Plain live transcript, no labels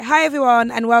Hi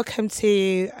everyone, and welcome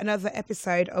to another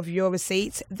episode of Your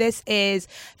Receipts. This is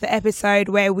the episode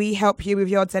where we help you with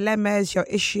your dilemmas, your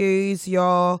issues,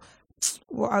 your...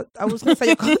 Well, I was going to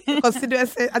say your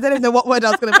constituency. I don't even know what word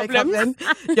I was going to make up then.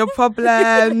 Your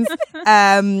problems.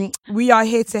 We are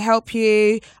here to help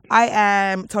you. I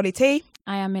am Tolly T.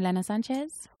 I am Milena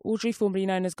Sanchez. Audrey, formerly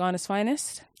known as Ghana's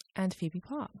Finest. And Phoebe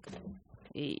Park.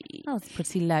 That was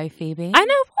pretty low, Phoebe. I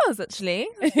know it was, actually.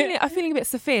 I'm feeling a bit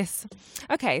sophisticated.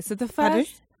 Okay, so the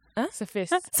first...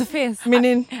 Sophisticated.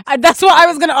 Meaning? That's what I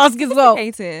was going to ask as well.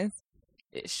 Sophisticated.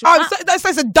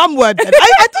 That's a dumb word then.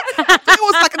 I thought it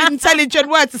was like an intelligent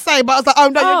word to say, but I was like, oh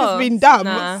no, you're just being dumb.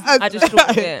 Nah, I just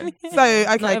thought it. So, okay,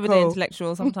 Not every cool. day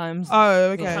intellectual sometimes.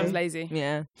 Oh, okay. Sometimes lazy.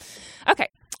 Yeah. Okay.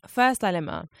 First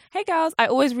dilemma. Hey girls, I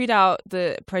always read out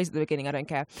the praise at the beginning. I don't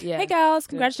care. Yeah. Hey girls,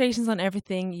 congratulations on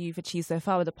everything you've achieved so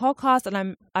far with the podcast,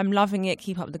 and I'm loving it.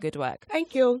 Keep up the good work.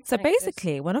 Thank you. So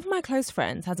basically, one of my close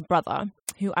friends has a brother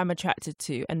who I'm attracted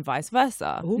to, and vice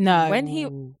versa. No. When he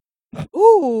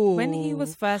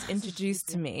was first introduced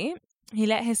to me, he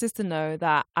let his sister know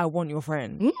that I want your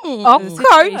friend. The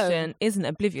situation isn't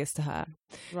oblivious to her.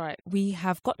 Right. We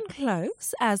have gotten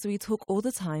close as we talk all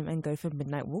the time and go for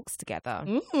midnight walks together.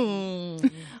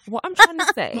 What I'm trying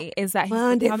to say is that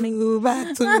he's becoming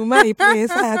back to my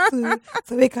place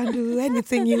so we can do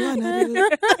anything you wanna do.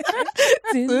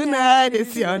 Tonight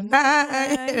is your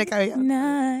night.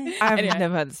 I've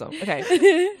never heard the song. Okay.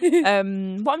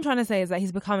 What I'm trying to say is that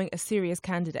he's becoming a serious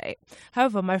candidate.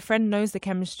 However, my friend knows the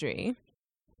chemistry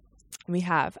we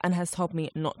have and has told me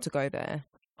not to go there.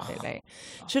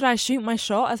 Should I shoot my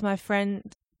shot as my friend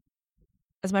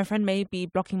may be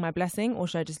blocking my blessing, or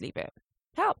should I just leave it?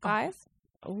 Help, guys.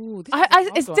 Oh,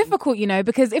 It's difficult,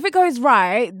 because if it goes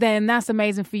right, then that's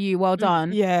amazing for you. Well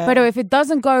done. Yeah. But if it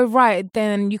doesn't go right,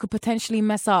 then you could potentially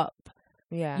mess up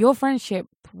your friendship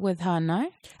with her,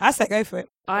 no? I say go for it.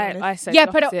 I say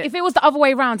but if it was the other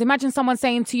way around, imagine someone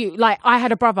saying to you, like, I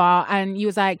had a brother and you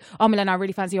was like, oh, Milena, I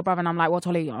really fancy your brother. And I'm like, well,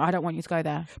 Tolly, I don't want you to go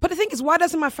there. But the thing is, why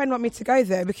doesn't my friend want me to go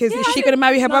there? Because is she going to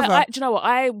marry her brother? Do you know what?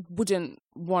 I wouldn't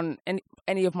want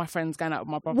any of my friends going out with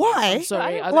my brother. Why? I'm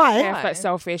sorry. I Why? don't care if that's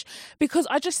selfish. Because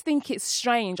I just think it's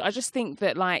strange. I just think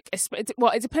that, like,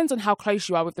 it depends on how close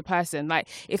you are with the person. Like,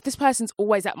 if this person's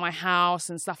always at my house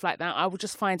and stuff like that, I would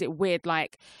just find it weird.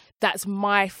 Like, that's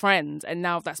my friend, and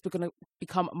now that's going to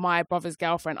become my brother's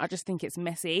girlfriend. I just think it's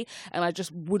messy, and I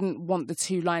just wouldn't want the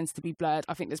two lines to be blurred.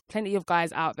 I think there's plenty of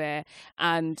guys out there,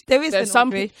 and there's some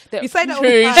people. You say that all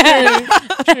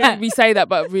the time. True. We say that,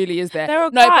 but it really is there. There are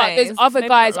but guys, there's other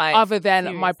guys other than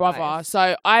serious my brother. guys.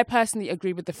 So I personally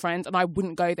agree with the friend, and I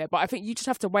wouldn't go there. But I think you just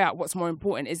have to weigh out what's more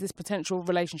important. Is this potential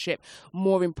relationship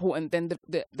more important than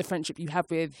the friendship you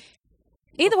have with?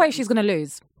 Either way, she's going to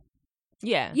lose.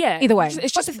 Yeah. Either way.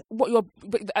 It's just what you're...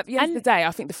 But at the end of the day,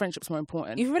 I think the friendship's more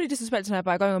important. You've really disrespected her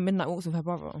by going on midnight walks with her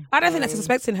brother. I don't think that's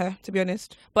suspecting her, to be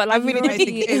honest. But I like, really don't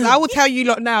think it is. I will tell you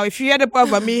lot now, if you had a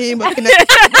brother, me, him, and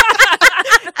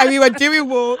we were doing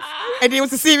walks, and he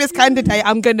was a serious candidate,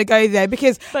 I'm going to go there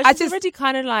because but she's already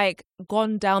kind of like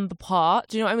gone down the path.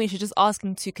 Do you know what I mean? She's just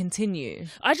asking to continue.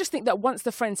 I just think that once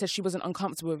the friend said she wasn't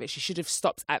uncomfortable with it, she should have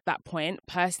stopped at that point,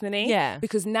 personally. Yeah.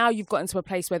 Because now you've gotten to a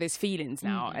place where there's feelings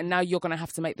now, and now you're going to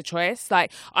have to make the choice.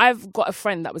 Like, I've got a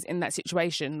friend that was in that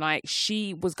situation. Like,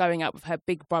 she was going out with her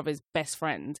big brother's best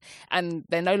friend, and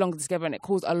they're no longer together, and it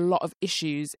caused a lot of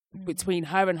issues between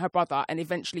her and her brother, and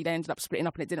eventually they ended up splitting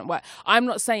up and it didn't work. I'm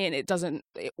not saying it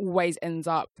always ends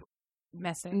up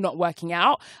messy, not working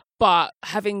out, but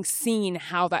having seen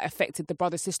how that affected the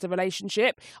brother-sister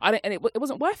relationship, it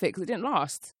wasn't worth it because it didn't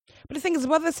last. But the thing is,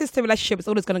 brother-sister relationship is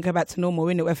always going to go back to normal,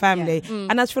 isn't it? We're family. Yeah.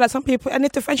 And I just feel like some people, and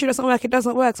if the friendship doesn't work, it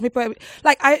doesn't work. Some people,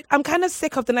 like, I'm kind of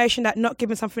sick of the notion that not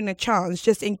giving something a chance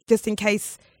just in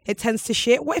case it tends to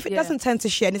shit. What if it doesn't tend to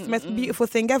shit and it's the most beautiful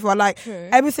thing ever? Like,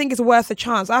 everything is worth a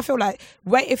chance. I feel like,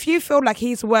 if you feel like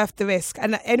he's worth the risk,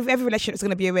 and every relationship is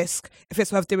going to be a risk if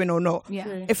it's worth doing or not. Yeah.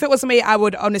 If it was me, I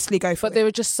would honestly go for it. But there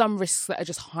are just some risks that are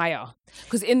just higher.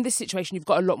 Because in this situation, you've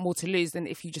got a lot more to lose than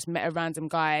if you just met a random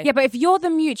guy. Yeah, but if you're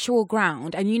the mutual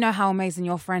ground and you know how amazing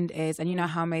your friend is and you know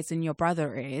how amazing your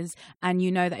brother is and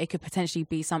you know that it could potentially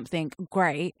be something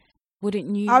great,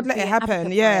 wouldn't you? I'd let it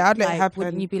happen. Yeah, I'd let it happen.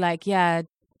 Wouldn't you be like, yeah,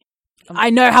 I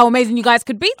know how amazing you guys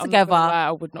could be together.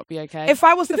 I would not be okay. If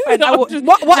I was the friend,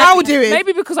 what I would do is...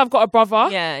 Maybe because I've got a brother.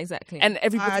 Yeah, exactly. And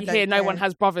everybody here, no one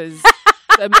has brothers.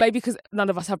 So maybe because none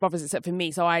of us have brothers except for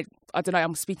me. So I don't know,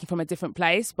 I'm speaking from a different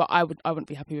place, but I wouldn't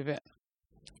be happy with it.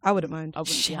 I wouldn't mind. I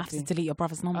wouldn't You have to delete your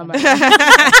brother's number.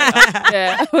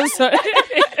 Yeah. Sorry.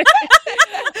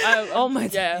 Oh my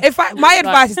God. My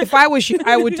advice is, if I was you,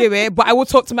 I would do it, but I will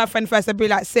talk to my friend first and be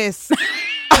like, sis,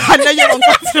 I know you're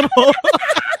uncomfortable.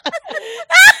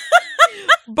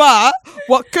 But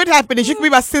what could happen is you can be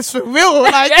my sis for real.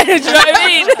 Like, Do you know what I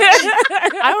mean?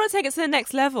 I want to take it to the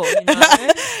next level. You know?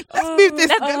 let's move this.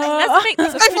 Let's make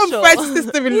this Let's go from official. friends to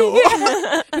sister-in-law.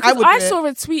 I saw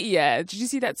a tweet, Did you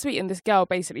see that tweet? And this girl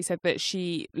basically said that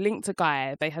she linked a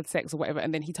guy, they had sex or whatever,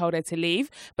 and then he told her to leave.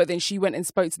 But then she went and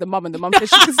spoke to the mum, and the mum said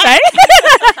she could stay.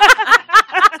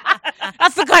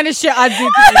 That's the kind of shit I do.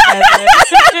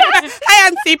 Hey,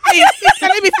 Auntie, please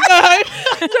telling me to go home.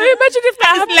 So imagine if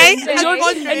that late happens and and,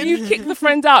 wandering. and you kick the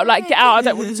friend out, like, get out, I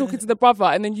don't want you talking to the brother,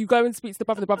 and then you go and speak to the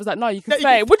brother like, no, you can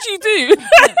stay. What do you do?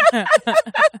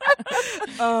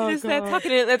 Just they're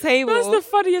tucking it at the table. That's the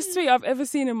funniest tweet I've ever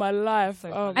seen in my life.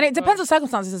 And it depends on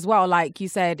circumstances as well. Like you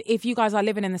said, if you guys are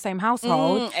living in the same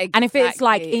household, and if it's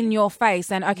like exactly. in your face,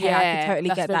 then okay, I could totally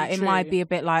that's get that. very It might true. be a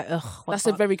bit like, ugh. That's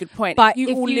a very good point. But you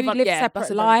if all you live, live that's separate a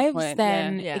very good lives, point.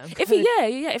 then Yeah. it if he,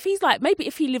 if he's like, maybe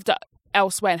if he lived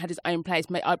elsewhere and had his own place,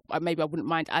 maybe I wouldn't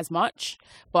mind as much.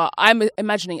 But I'm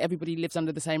imagining everybody lives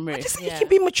under the same roof. Just you can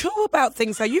be mature about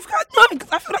things. So you've got because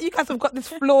I feel like you guys have got this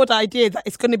flawed idea that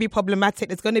it's going to be problematic.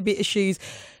 There's going to be issues.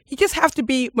 You just have to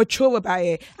be mature about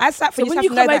it. As that for So you, when just you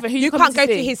have to know come that over, who you you coming can't to go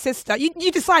to see? his sister.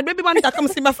 You decide. Maybe Monday I come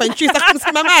see my friend. Tuesday I come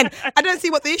see my man. I don't see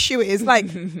what the issue is. Like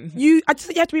you have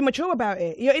to be mature about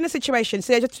it. You're in a situation,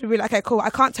 so you have to be like, okay, cool. I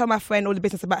can't tell my friend all the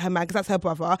business about her man because that's her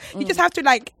brother. You just have to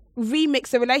like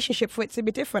remix the relationship for it to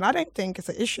be different. I don't think it's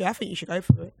an issue. I think you should go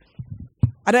for it.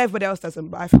 I know everybody else doesn't,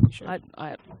 but I think you should.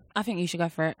 I think you should go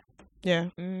for it. Yeah.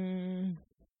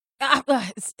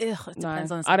 It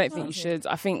depends on. I don't think you should.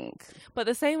 I think But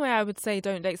the same way I would say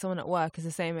don't date someone at work is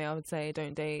the same way I would say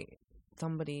don't date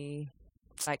somebody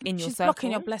like in your She's circle.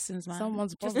 blocking your blessings, man.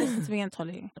 someone's Just brother. listen to me and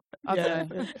Tolly. I don't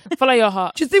know. Follow your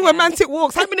heart. Just do romantic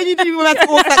walks. How many of you do romantic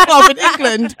walks at club in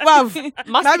England? Bruv,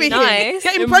 Must marry be him. nice.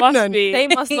 Get him It must pregnant. be. They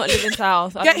must not live in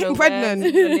South. I Get don't him know where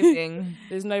pregnant. they're living.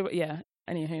 There's no.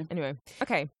 Anywho. Anyway,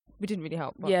 okay, we didn't really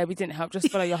help. But Yeah, we didn't help. Just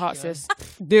follow your heart, sis.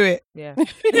 Do it. Yeah.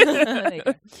 There you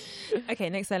go. Okay,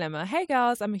 next dilemma. Hey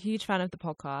girls, I'm a huge fan of the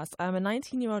podcast. I'm a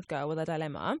 19-year-old girl with a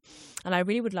dilemma, and I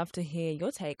really would love to hear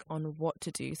your take on what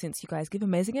to do since you guys give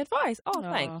amazing advice. Oh,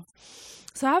 thanks.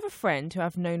 So I have a friend who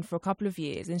I've known for a couple of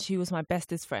years, and she was my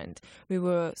bestest friend. We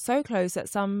were so close that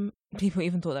some people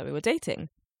even thought that we were dating.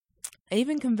 I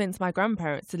even convinced my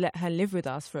grandparents to let her live with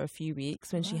us for a few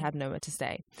weeks when she had nowhere to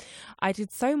stay. I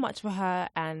did so much for her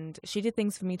and she did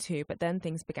things for me too, but then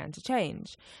things began to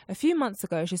change. A few months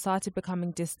ago, she started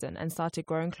becoming distant and started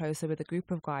growing closer with a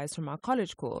group of guys from our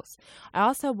college course. I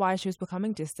asked her why she was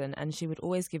becoming distant and she would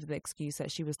always give the excuse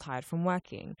that she was tired from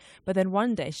working. But then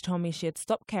one day she told me she had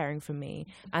stopped caring for me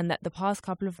and that the past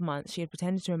couple of months she had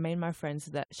pretended to remain my friend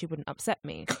so that she wouldn't upset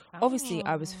me. Obviously,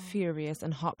 I was furious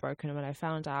and heartbroken when I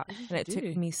found out, and it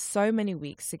took me so many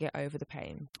weeks to get over the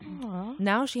pain.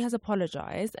 Now she has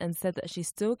apologized and said that she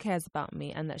still cares about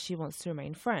me and that she wants to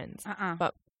remain friends.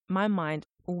 But my mind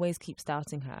always keeps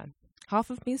doubting her. Half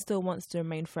of me still wants to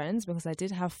remain friends because I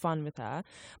did have fun with her,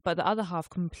 but the other half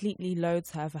completely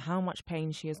loathes her for how much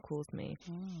pain she has caused me.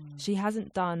 She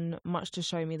hasn't done much to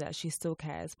show me that she still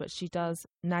cares, but she does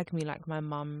nag me like my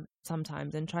mum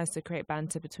sometimes and tries to create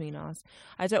banter between us.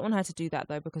 I don't want her to do that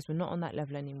though because we're not on that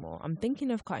level anymore. I'm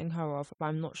thinking of cutting her off, but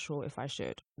I'm not sure if I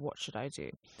should. What should I do?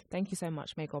 Thank you so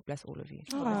much. May God bless all of you.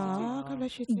 God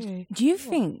bless you too. Do you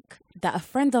think that a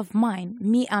friend of mine,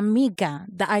 mi amiga,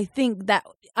 that I think that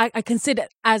I consider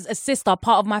as a sister,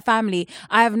 part of my family,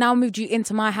 I have now moved you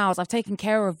into my house, I've taken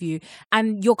care of you,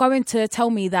 and you're going to tell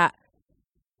me that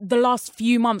the last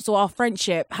few months or our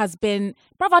friendship has been,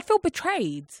 bruv, I'd feel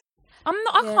betrayed.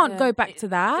 I can't go back to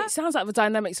that. It sounds like the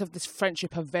dynamics of this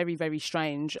friendship are very, very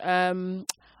strange.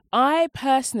 I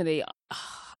personally,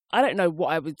 I don't know what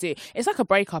I would do. It's like a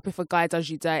breakup if a guy does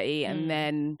you dirty and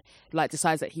then like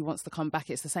decides that he wants to come back.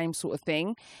 It's the same sort of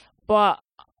thing. But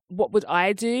what would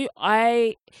I do?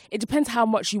 It depends how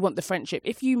much you want the friendship.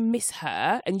 If you miss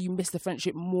her and you miss the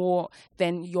friendship more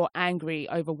than you're angry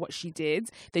over what she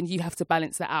did, then you have to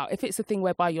balance that out. If it's a thing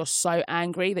whereby you're so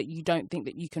angry that you don't think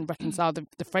that you can reconcile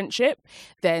the friendship,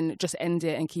 then just end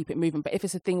it and keep it moving. But if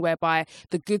it's a thing whereby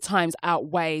the good times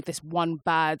outweigh this one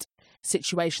bad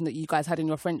situation that you guys had in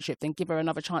your friendship, then give her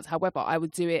another chance. However, I would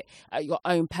do it at your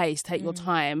own pace. Take your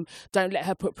time. Don't let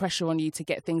her put pressure on you to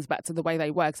get things back to the way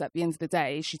they were, because at the end of the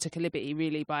day, she took a liberty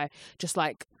really by just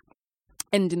like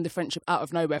ending the friendship out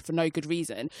of nowhere for no good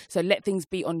reason. So let things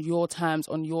be on your terms,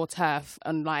 on your turf,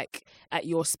 and like at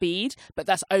your speed. But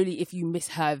that's only if you miss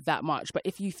her that much. But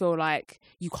if you feel like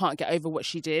you can't get over what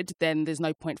she did, then there's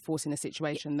no point forcing a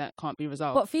situation that can't be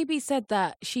resolved. But Phoebe said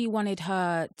that she wanted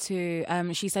her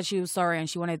to, she said she was sorry and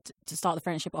she wanted to start the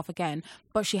friendship off again,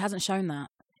 but she hasn't shown that.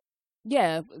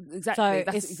 Yeah, exactly. So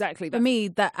That's it's, exactly for me,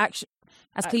 that action,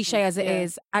 as cliche as it yeah.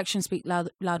 is, actions speak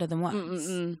louder than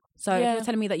words. So if Yeah. you're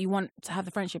telling me that you want to have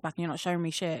the friendship back and you're not showing me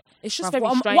shit, It's just bruv,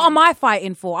 very strange. what am I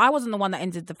fighting for? I wasn't the one that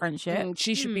ended the friendship.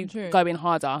 She should be true. going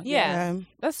harder. Yeah,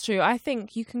 that's true. I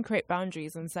think you can create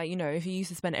boundaries and say, you know, if you used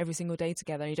to spend every single day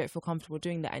together and you don't feel comfortable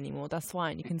doing that anymore, that's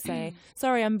fine. You can say,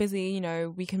 sorry, I'm busy, you know,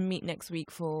 we can meet next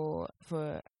week for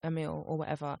a meal or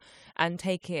whatever, and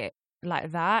take it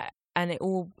like that. And it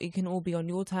can all be on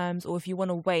your terms. Or if you want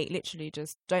to wait, literally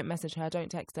just don't message her,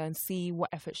 don't text her, and see what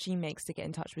effort she makes to get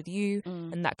in touch with you.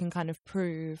 And that can kind of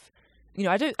prove, you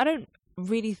know, I don't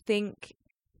really think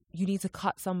you need to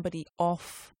cut somebody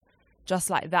off just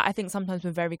like that. I think sometimes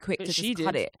we're very quick But to she just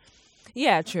cut did. it.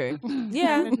 Yeah, true.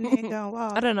 Yeah.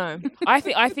 I don't know. I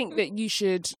think that you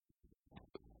should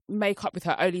make up with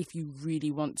her only if you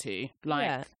really want to. Like,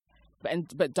 Yeah.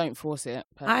 but don't force it.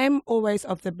 I'm always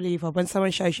of the believer when someone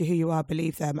shows you who you are,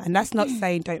 believe them. And that's not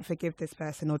saying don't forgive this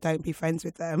person or don't be friends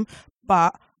with them.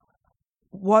 But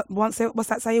what's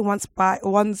that saying? Once by,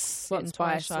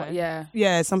 twice shy.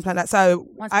 Yeah. something like that. So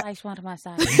Once I one to my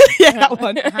side. yeah, that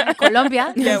one.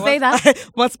 Colombia, Yeah, say that.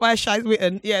 Once by a shy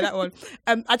written. Yeah, that one.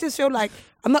 I just feel like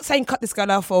I'm not saying cut this girl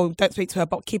off or don't speak to her,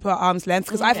 but keep her at arm's length.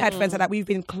 Because I've had friends like that. We've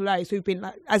been close. We've been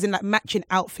like, as in like matching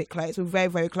outfit close. We're very,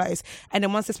 very close. And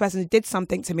then once this person did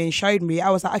something to me and showed me, I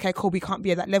was like, okay, cool. We can't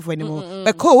be at that level anymore.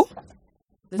 We're cool.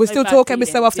 We're still talking every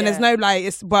so often. There's no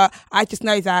like, but I just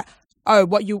know that. Oh,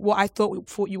 what I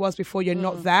thought you was before, you're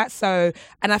not that. So,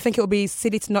 and I think it would be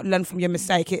silly to not learn from your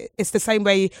mistake. It's the same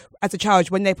way as a child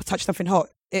when they touch something hot,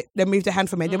 they move their hand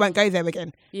from it, they won't go there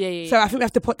again. Yeah. So I think we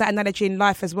have to put that analogy in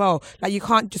life as well. Like you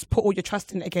can't just put all your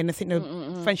trust in it again and think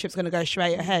the friendship's going to go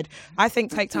straight ahead. I think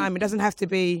take time. It doesn't have to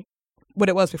be what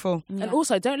it was before. And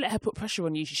also, don't let her put pressure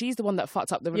on you. She's the one that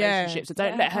fucked up the Yeah. relationship. So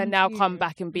don't let her now come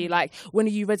back and be like, when are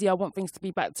you ready? I want things to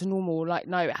be back to normal. Like,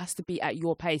 no, it has to be at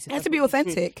your pace. It has to be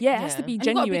authentic. Yeah, it has to be And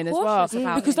you gotta be genuine as well. cautious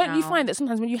about Because it don't you now. find that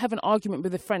sometimes when you have an argument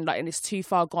with a friend, like, and it's too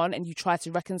far gone and you try to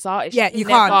reconcile, it's Yeah, just you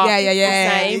never can't. Yeah. the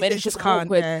same, It and it's just just can't,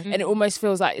 awkward. yeah. And it almost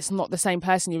feels like it's not the same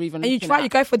person you're even And you looking try, at. you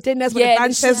go for dinners, but Yeah, the it's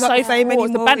banter's just not the same forced. anymore.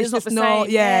 The banter's It's not just the not,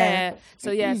 same. yeah.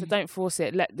 So don't force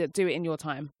it. Do it in your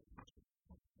time.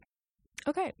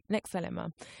 Okay, next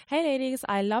dilemma. Hey ladies,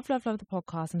 I love the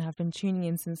podcast and have been tuning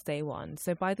in since day one.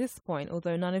 So by this point,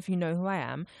 although none of you know who I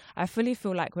am, I fully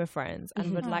feel like we're friends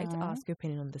and would like to ask your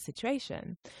opinion on the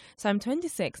situation. So I'm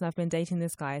 26 and I've been dating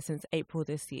this guy since April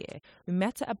this year. We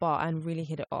met at a bar and really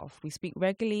hit it off. We speak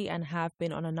regularly and have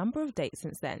been on a number of dates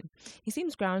since then. He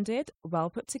seems grounded,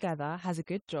 well put together, has a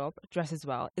good job, dresses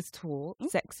well, is tall,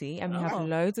 sexy, and we have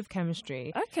loads of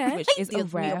chemistry, Okay. which is a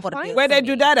rare find. Where they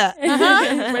do that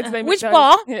at? Which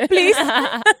bar, please?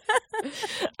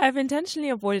 I've intentionally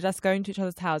avoided us going to each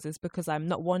other's houses because I'm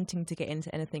not wanting to get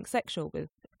into anything sexual with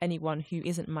anyone who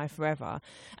isn't my forever,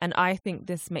 and I think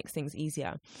this makes things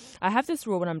easier. I have this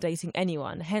rule when I'm dating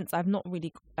anyone, hence I've not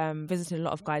really visited a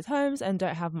lot of guys' homes and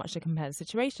don't have much to compare the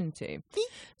situation to.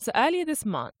 So earlier this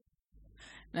month,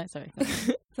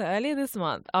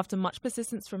 after much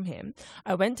persistence from him,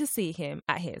 I went to see him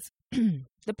at his.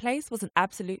 The place was an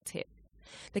absolute tip.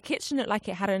 The kitchen looked like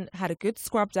it hadn't had a good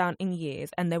scrub down in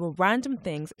years, and there were random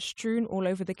things strewn all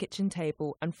over the kitchen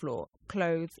table and floor.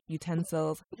 Clothes,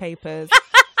 utensils, papers,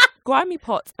 grimy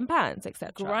pots and pans,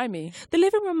 etc. Grimy. The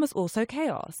living room was also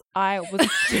chaos. I was...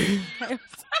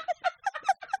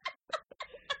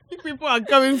 People are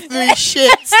going through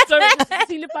shit. So does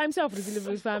he live by himself or does he live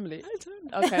with his family?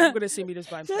 Okay, I'm going to assume he lives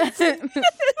by himself.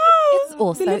 It's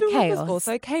also The living room chaos. was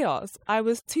also chaos. I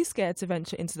was too scared to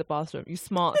venture into the bathroom, you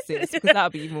smart sis, because that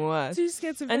would be even worse. Too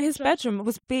scared to And his venture. bedroom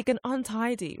was big and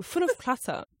untidy, full of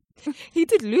clutter. He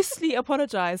did loosely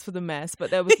apologise for the mess, but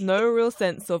there was no real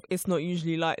sense of it's not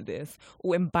usually like this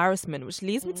or embarrassment, which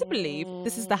leads me to believe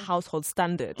this is the household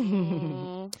standard.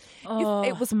 If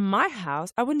it was my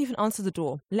house, I wouldn't even answer the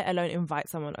door, let alone invite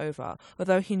someone over,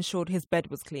 although he ensured his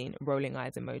bed was clean, rolling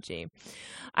eyes emoji.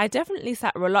 I definitely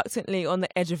sat reluctantly on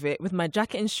the edge of it with my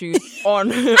jacket and shoes on,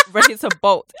 ready to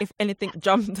bolt if anything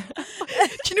jumped. Do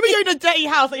you know when you're in a dirty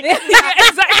house? Like, Yeah,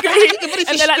 exactly.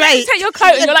 And they're like, let me take your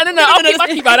coat. And you're like, no, I'll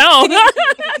keep my down.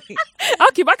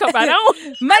 I'll keep my coat back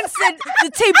down. Man said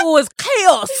the table was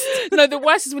chaos. No, the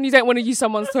worst is when you don't want to use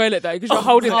someone's toilet though, because you're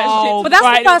holding that shit. But that's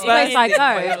right the first away. place I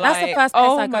go. You're That's the like, first place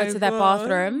oh I my go to their God.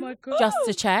 bathroom just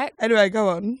to check. Anyway, go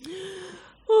on.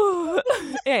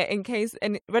 Yeah, in case,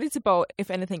 and ready to bolt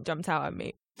if anything jumped out at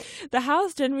me. The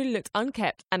house generally looked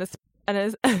unkept and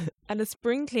and a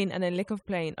spring clean and a lick of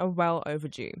paint are well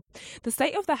overdue. The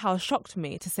state of the house shocked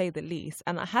me, to say the least,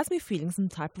 and it has me feeling some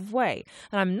type of way.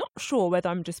 And I'm not sure whether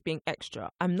I'm just being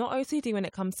extra. I'm not OCD when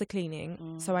it comes to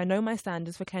cleaning, so I know my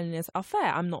standards for cleanliness are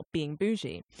fair. I'm not being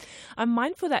bougie. I'm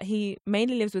mindful that he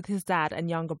mainly lives with his dad and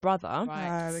younger brother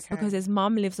because his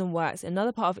mum lives and works in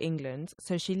another part of England,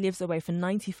 so she lives away for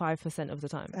 95% of the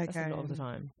time. That's a lot of the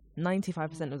time.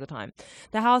 95% of the time.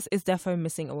 The house is defo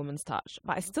missing a woman's touch,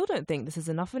 but I still don't think this is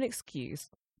enough to excuse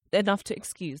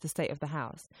the state of the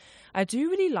house. I do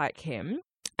really like him,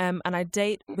 and I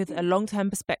date with a long-term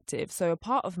perspective, so a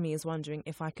part of me is wondering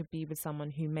if I could be with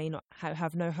someone who may not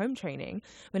have no home training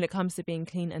when it comes to being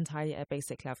clean and tidy at a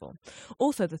basic level.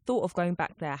 Also, the thought of going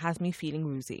back there has me feeling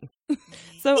woozy.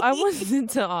 So I wanted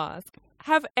to ask,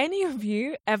 have any of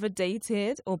you ever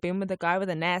dated or been with a guy with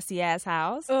a nasty ass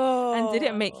house? And did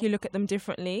it make you look at them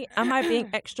differently? Am I being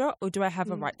extra, or do I have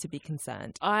a right to be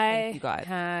concerned? I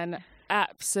can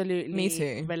absolutely Me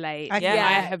too. relate. I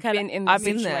have been in the I've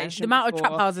been there. situation The amount of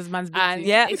trap before. houses man's been And to.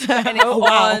 Yeah.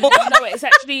 it's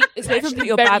actually put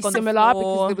your very bag on the similar floor.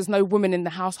 because there was no woman in the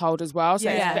household as well. So,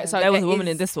 so there was a there woman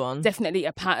is in this one. definitely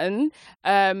a pattern.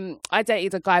 I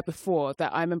dated a guy before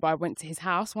that I remember I went to his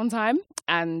house one time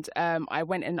and I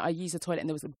went and I used the toilet and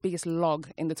there was the biggest log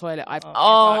in the toilet I've ever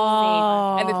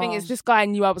seen. And the thing is, this guy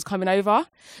knew I was coming over.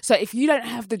 So if you don't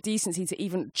have the decency to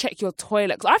even check your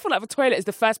toilet, because I feel like the toilet is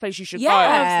the first place you should go.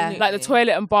 absolutely. Like the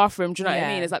toilet and bathroom, do you know what I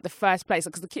Yeah. mean? It's like the first place.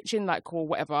 Because the kitchen, like, or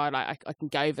whatever, like I can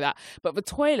go over that. But the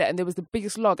toilet, and there was the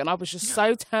biggest log, and I was just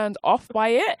so turned off by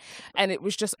it. And it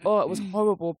was just, it was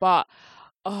horrible. But,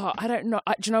 I don't know.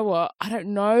 Do you know what? I don't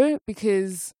know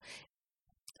because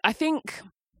I think...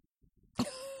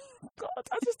 God,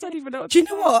 I just don't even know. Do you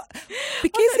know what?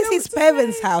 Because it's his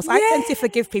parents' house, I tend to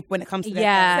forgive people when it comes to their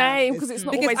Same, houses. because it's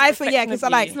not Because always I feel because I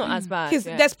like It's not as bad. because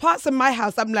yeah. there's parts of my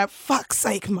house I'm like, fuck's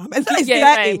sake, mum. And it's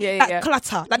Yeah, dirty, same, like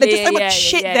clutter. Like there's just so much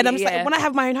shit yeah, there. And I'm just yeah. like, when I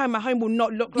have my own home, my home will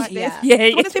not look like this. Yeah,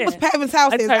 When it's people's parents'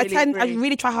 houses, I totally agree.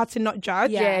 really try hard to not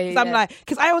judge. Yeah, Because I'm like,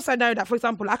 because I also know that, for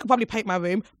example, I could probably paint my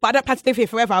room, but I don't plan to live here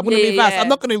forever. I'm gonna move out. So I'm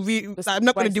not gonna I'm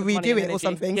not gonna waste of money redo and it or energy.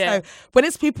 something. Yeah. So when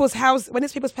it's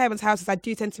people's parents' houses, I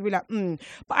do tend to be like,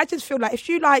 But I just feel like if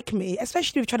you like me, especially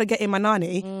if you're trying to get in my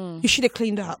nanny, you should have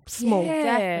cleaned up small.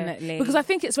 Definitely. Because I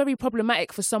think it's very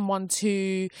problematic for someone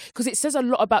to, because it says a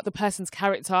lot about the person's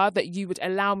character that you would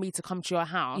allow me to come to your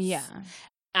house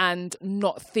and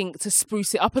not think to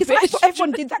spruce it up a Because I bit. thought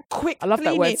everyone did that quick. I love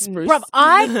that word, cleaning. spruce. Bruv,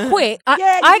 I quit.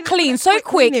 Yeah, I you clean do so quick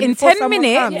quick cleaning in before 10 someone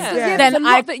minutes. comes. Yeah. Yeah. There's a Then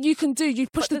lot I that you can do. You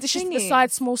push the dishes to the thing side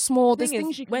is- small. There's thing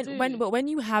things is, you can do. when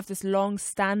you have this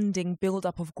long-standing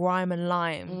build-up of grime and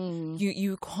lime,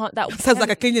 you can't. That Sounds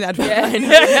like a cleaning advert. Yeah.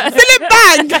 Fill it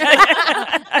bang!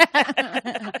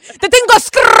 the thing goes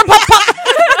skrrr, pop, pop.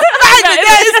 Bang!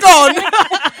 Yeah, it's gone.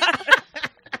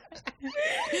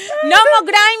 No more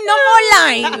grime, no more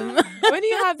lime. when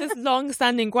you have this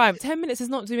long-standing grime, 10 minutes is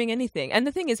not doing anything. And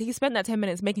the thing is, he spent that 10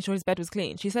 minutes making sure his bed was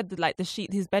clean. She said that, like,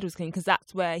 his bed was clean because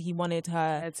that's where he wanted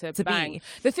her to bang. be.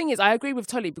 The thing is, I agree with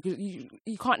Tolly because you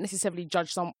can't necessarily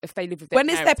judge some if they live with their When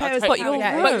it's their parents' I but totally your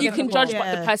get it. room. But you can judge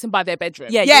Yeah. the person by their bedroom.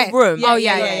 Yeah, Yeah. your room. Yeah, Oh,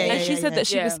 yeah, yeah, yeah, yeah, And she yeah, said yeah. that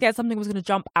she was scared something was going to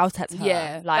jump out at her.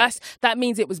 Yeah, like that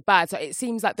means it was bad. So it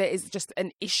seems like there is just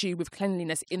an issue with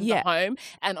cleanliness in the home,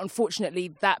 and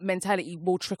unfortunately, that mentality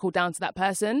will trickle down to that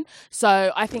person.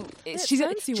 So I think she's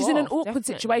turns you in an off, awkward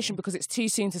definitely. situation because it's too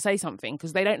soon to say something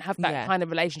because they don't have that kind of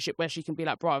relationship where she can be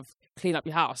like, "Bruv, clean up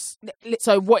your house."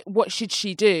 So what should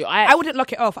she do? I wouldn't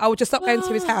lock it off. I would just stop going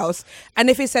to his house. And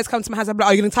if he says, come to my house, I'm like,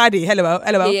 are you going to tidy? Hello. Oh,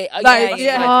 Yeah, no, yeah, that's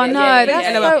yeah,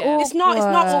 so yeah. awkward. It's not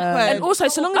awkward. And also,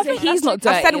 so long as he's not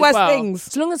dirty, I've said as worse well. things.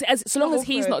 So long as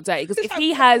he's not dirty, because Just if have he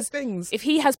worse has things. if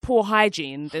he has poor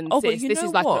hygiene, then but this you is know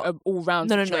like what? an all round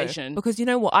situation. Because you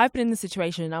know what? I've been in this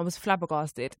situation and I was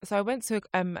flabbergasted. So I went to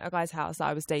a guy's house that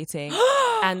I was dating,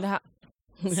 and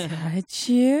Had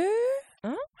you?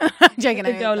 Joking.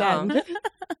 I go mean, long.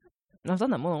 I've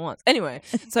done that more than once. Anyway,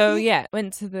 so yeah,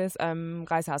 went to this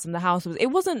guy's house, and the house it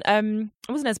wasn't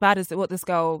as bad as what this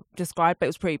girl described, but it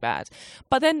was pretty bad.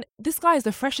 But then this guy is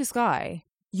the freshest guy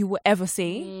you will ever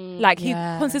see. Like he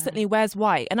consistently wears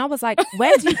white, and I was like,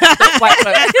 where do you get those white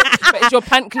clothes? But is your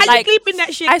pant clean? Are you keeping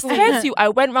that shit? I swear to you, I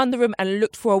went around the room and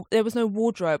looked there was no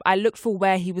wardrobe. I looked for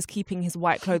where he was keeping his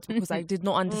white clothes because I did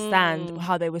not understand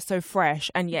how they were so fresh,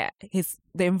 and yet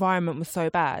the environment was so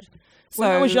bad. So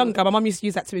When I was younger, my mum used to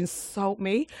use that to insult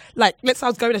me. Like, let's say I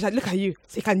was going, she's like, look at you.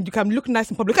 So you can look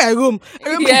nice in public. Look at your room.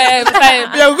 Yeah,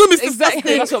 same. Your room is Exactly.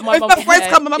 disgusting. That's what my When mum my friends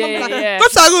said. come, my mum Yeah, will be like, yeah. go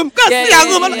to her room. Go Yeah, see her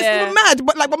room. yeah, I'm yeah. it's mad.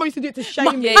 But like, my mum used to do it to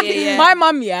shame me. Yeah. My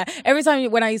mum, every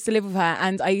time when I used to live with her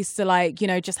and I used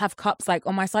to just have cups like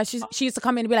on my side, she used to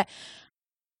come in and be like,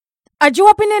 are you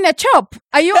up in a chop?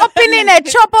 Are you up in a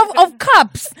chop of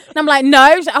cups? And I'm like,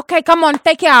 no. She's like, okay, come on,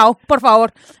 take it out, por favor.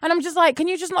 And I'm just like, can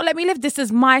you just not let me live? This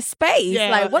is my space. Yeah.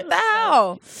 Like, what the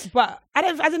hell? But I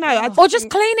don't know. Or just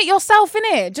clean it yourself,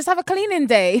 innit? Just have a cleaning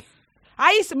day.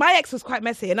 My ex was quite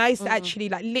messy, and I used to actually,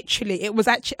 like, literally, it was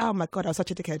actually, oh my God, I was such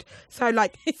a dickhead. So,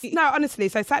 like, no, honestly,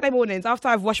 so Saturday mornings, after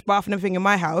I've washed bath and everything in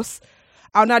my house,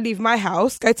 I'll now leave my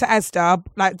house, go to Asda,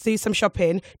 like, do some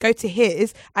shopping, go to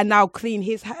his, and now clean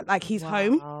his, like, his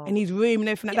home and his room and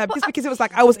everything like that. Just because it was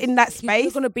like, I was in that You're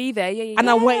space, going to be there, yeah. and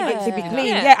I wanted it to be clean.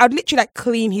 Yeah. Yeah, I'd literally, like,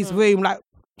 clean his room, like,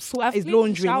 sort out I've his been in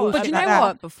laundry and all showers But shit you like know that.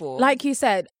 what? Before. Like you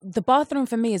said, the bathroom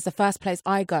for me is the first place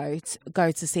I go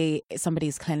to see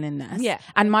somebody's cleanliness. Yeah.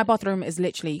 And my bathroom is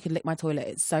literally, you can lick my toilet.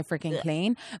 It's so freaking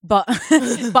clean. But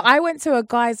but I went to a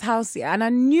guy's house, yeah, and I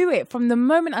knew it from the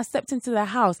moment I stepped into their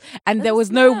house, and there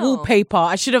was no smell. wallpaper.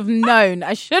 I should have known.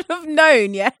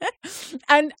 Yeah.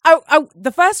 And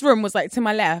the first room was like to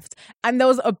my left, and there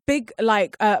was a big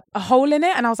like a hole in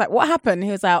it, and I was like, "What happened?"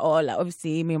 He was like, "Oh, like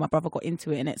obviously me and my brother got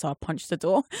into it in it, so I punched the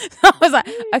door." I was like,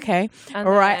 "Okay, And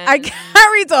all right." I then-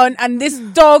 carried on, and this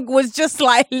dog was just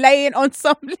like laying on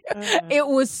something. It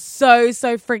was so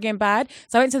frigging bad.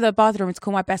 So I went to the bathroom to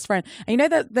call my best friend, and you know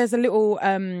that there's a little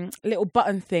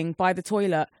button thing by the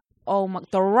toilet. Oh my,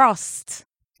 the rust.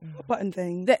 Button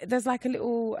thing. There's like a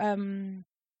little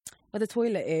where the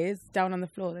toilet is down on the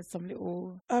floor. There's some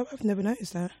little. Oh, I've never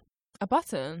noticed that. a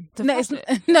button. To No, flush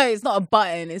it's it. no, it's not a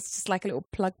button. It's just like a little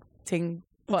plug thing.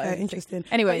 Button. Okay, interesting.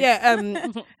 Anyway, But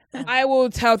yeah, I will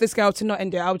tell this girl to not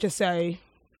end it. I'll just say,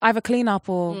 either clean up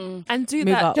or And do Move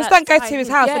that. up. just that's don't go to his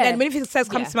tidy. house. Yeah. And then when if he says,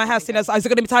 come Yeah. to my house, then is it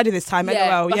going to be tidy this time?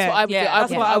 Yeah, LOL. that's Yeah. what I would Yeah, do.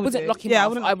 that's what I I would wouldn't do. lock him Yeah, I off.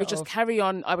 wouldn't I lock would him just off. carry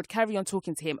on. I would carry on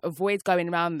talking to him, avoid going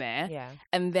around there, Yeah.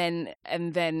 and then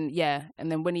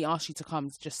when he asks you to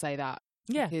come, just say that.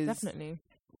 Yeah, Because- definitely.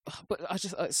 But I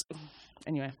just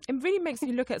anyway, It really makes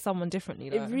you look at someone differently,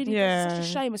 though. it really Yeah. is such a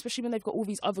shame, especially when they've got all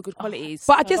these other good qualities.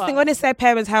 But I just think when it's their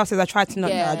parents' houses, I try to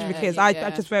not Yeah, judge because yeah.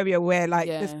 I'm just very aware, like,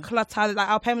 Yeah. there's clutter, like,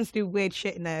 our parents do weird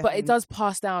shit in there. But it does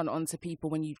pass down onto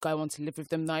people when you go on to live with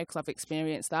them, though, because I've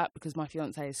experienced that. Because my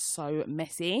fiance is so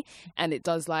messy, and it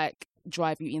does like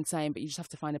drive you insane. But you just have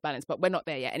to find a balance. But we're not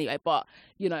there yet, anyway. But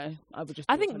I would just.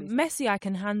 I do think what Tony messy I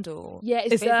can handle. says. Yeah,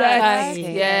 It's dirty.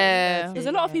 dirty. Yeah, Because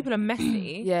a lot of people are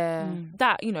messy. yeah.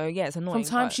 That, it's annoying.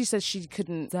 Sometimes but she says she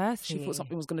couldn't. dirty. She thought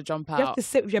something was going to jump you have out. to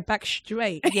sit with your back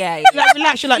straight. Yeah. Like,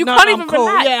 relax, you're like, You no, can't I'm even cool.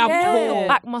 relax. Yeah, I'm Yeah. cool.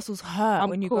 Back muscles hurt I'm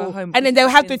when you cool. go home. And then they'll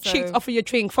have the because cheeks so- off of your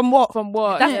drink. From what? From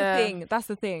what? That's Yeah. the thing. That's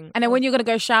the thing. and then when you're gonna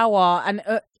go shower and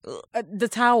the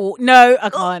towel. No, I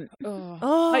can't. Oh.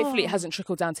 Oh. Hopefully, it hasn't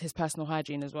trickled down to his personal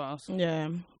hygiene as well. So. Yeah.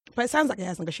 But it sounds like it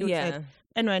hasn't, because she would say.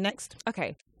 Anyway, next.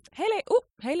 Okay.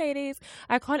 Hey ladies.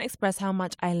 I can't express how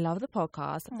much I love the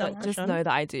podcast, but just Sean. know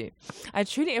that I do. I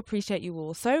truly appreciate you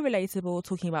all. So relatable,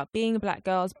 talking about being black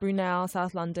girls, Brunel,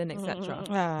 South London, etc.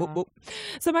 Ah.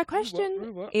 So my question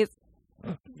is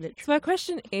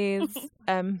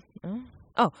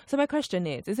So my question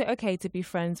is it okay to be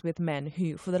friends with men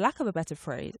who, for the lack of a better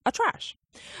phrase, are trash?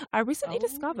 I recently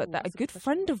discovered that a good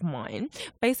friend of mine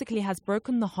basically has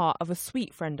broken the heart of a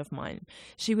sweet friend of mine.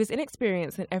 She was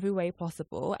inexperienced in every way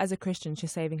possible. As a Christian,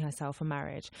 she's saving herself for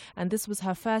marriage, and this was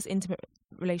her first intimate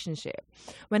relationship.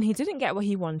 When he didn't get what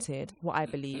he wanted, what I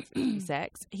believe is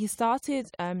sex, he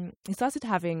started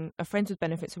having a friends with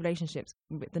benefits relationships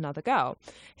with another girl.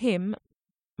 Him,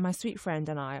 my sweet friend,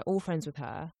 and I are all friends with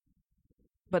her,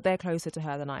 but they're closer to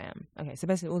her than I am. Okay, so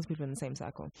basically all the people in the same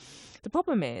circle. The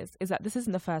problem is that this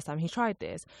isn't the first time he tried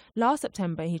this. Last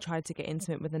September, he tried to get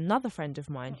intimate with another friend of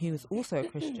mine who is also a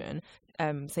Christian,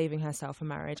 saving herself for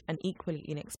marriage and equally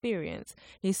inexperienced.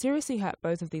 He seriously hurt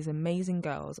both of these amazing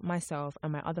girls, myself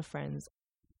and my other friends.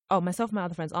 Myself and my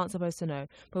other friends aren't supposed to know,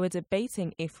 but we're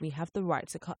debating if we have the right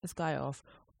to cut this guy off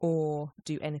or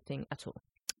do anything at all.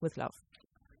 With love.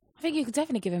 I think you could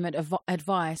definitely give him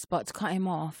advice, but to cut him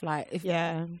off, like, if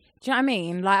Yeah. do you know what I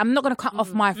mean? Like, I'm not going to cut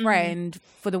off my friend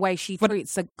for the way she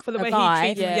treats a For the way guy.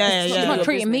 he treats Yeah. yeah, She's yeah. not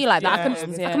treating me like that.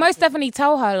 Yeah. I can most definitely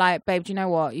tell her, like, babe, do you know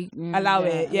what? Allow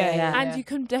it. Yeah. And you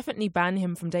can definitely ban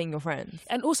him from dating your friends.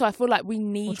 And also, I feel like we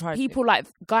need try to. people like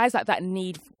guys like that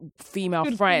need female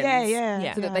friends.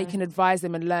 Yeah. So that they can advise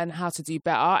them and learn how to do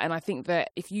better. And I think that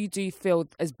if you do feel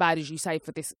as bad as you say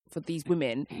for these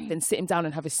women, then sit him down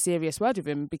and have a serious word with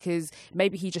him, because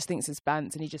maybe he just thinks it's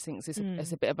bants and he just thinks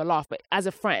it's a bit of a laugh. But as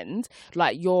a friend,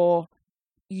 like you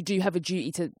do have a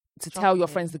duty to tell your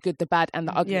friends the good, the bad, and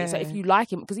the ugly. Yeah. So if you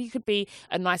like him, because he could be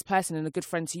a nice person and a good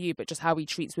friend to you, but just how he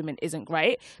treats women isn't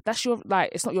great. That's your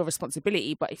it's not your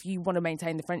responsibility. But if you want to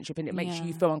maintain the friendship and it makes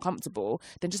you feel uncomfortable,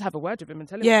 then just have a word with him and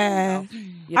tell him. Yeah.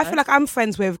 You I know? feel like I'm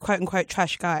friends with quote unquote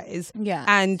trash guys. Yeah.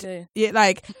 And too.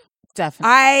 like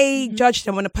Definitely. I judge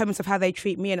them on the premise of how they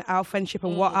treat me and our friendship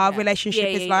and what our relationship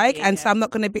is like. And so I'm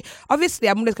not going to be, obviously,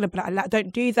 I'm always going to be like,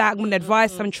 don't do that. I'm going to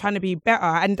advise them, trying to be better.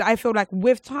 And I feel like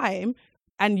with time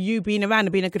and you being around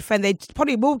and being a good friend, they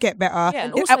probably will get better.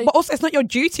 Yeah, and but also, it's not your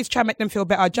duty to try and make them feel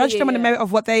better. Judge them on the merit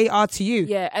of what they are to you.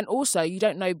 Yeah, and also, you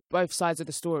don't know both sides of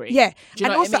the story. Yeah. Do you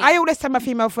And know what also, I always tell my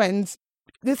female friends,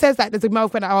 this says that there's a male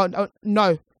friend,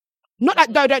 no. Not like,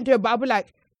 no, don't do it, but I'll be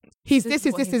like, this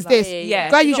is this.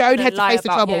 Yeah. Go You're use not your own gonna head to lie face the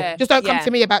about trouble. it. Just don't come Yeah.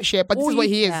 to me about shit, but this Or is what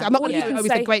you- he is. yeah. I'm not Or going to you tell can him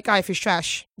he's a say- great guy if he's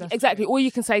trash. Exactly. Or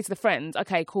you can say to the friend,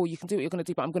 okay, cool, you can do what you're going to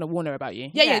do, but I'm going to warn her about you.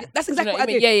 Yeah, that's Do you know exactly what I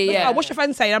do. mean? Yeah. What's your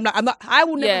friend saying? I'm not, I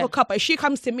will never Yeah. hook up, but if she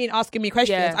comes to me and asking me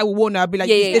questions, Yeah. I will warn her. I'll be like,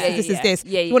 Yeah, use yeah, this, yeah, this yeah. is this.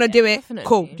 Yeah, You want to do it? definitely.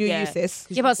 Cool. Do Yeah. use this. Yeah,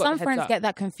 but You've got some the friends heads up. get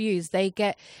that confused.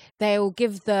 They'll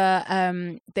give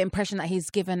the impression that he's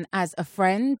given as a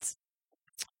friend.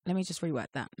 Let me just reword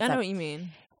that. I know what you mean.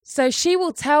 So she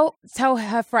will tell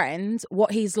her friend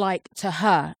what he's like to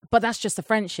her, but that's just a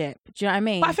friendship. Do you know what I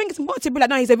mean? But I think it's more to be like,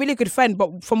 no, he's a really good friend,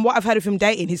 but from what I've heard of him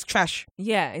dating, he's trash.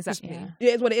 Yeah, exactly. Yeah.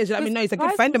 It is what it is. I mean, no, he's a good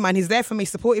guys- friend of mine. He's there for me,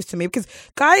 supportive to me. Because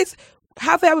guys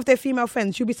have that with their female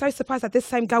friends. You'll be so surprised that this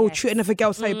same guy will treat another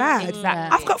girl so bad.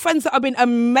 Exactly. I've got friends that have been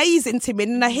amazing to me,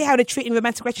 and I hear how they're treating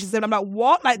romantic relationships, and I'm like,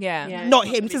 what? Like, Yeah. not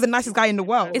him. This is the nicest guy in the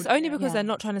world. It's only because Yeah. they're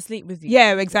not trying to sleep with you.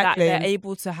 Yeah, exactly. That they're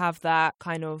able to have that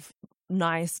kind of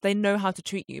nice. They know how to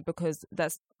treat you because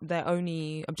that's their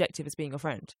only objective is being a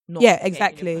friend. Not Yeah, getting your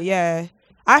exactly. friend. Yeah.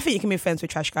 I think you can be friends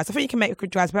with trash guys. I think you can make good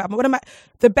guys, but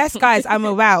the best guys I'm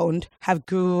around have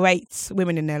great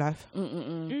women in their life.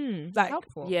 Like,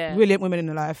 Helpful. Yeah. brilliant women in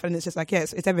their life. And it's just like, yeah,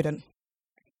 it's evident.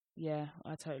 Yeah,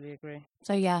 I totally agree.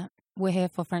 So yeah, we're here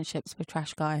for friendships with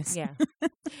trash guys. Yeah.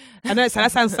 I know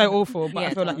that sounds so awful, but Yeah,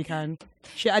 I feel it like does. you can.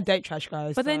 Shit, I date trash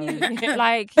guys. But then so- you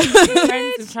like you can be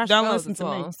friends with trash Don't girls listen as to me.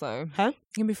 well. So Huh?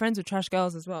 you can be friends with trash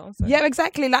girls as well. So. Yeah,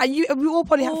 exactly. Like we all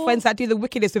probably have Or- friends that do the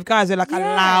wickedest with guys. They're like,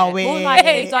 Yeah. allow it. Or like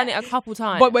they've done it a couple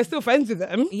times. But we're still friends with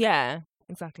them. Yeah,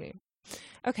 exactly.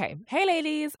 Okay. Hey,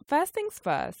 ladies. First things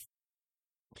first.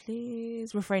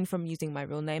 Please refrain from using my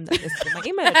real name. That is my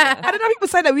email address. I don't know. People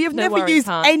say that we have No never worries, used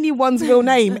huh? anyone's real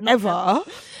name ever.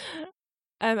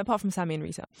 Apart from Sammy and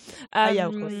Rita. Yeah,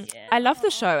 of course. I love the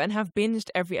show and have binged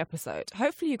every episode.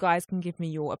 Hopefully you guys can give me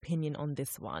your opinion on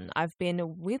this one. I've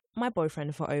been with my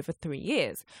boyfriend for over 3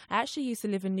 years. I actually used to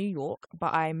live in New York,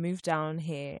 but I moved down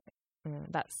here.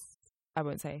 I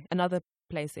won't say, another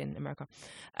place in America.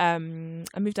 I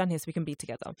moved down here so we can be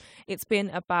together. It's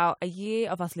been about a year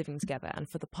of us living together, and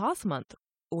for the past month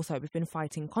also we've been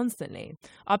fighting constantly.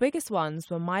 Our biggest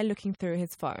ones were my looking through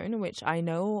his phone, which I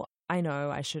know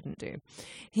I shouldn't do.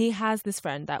 He has this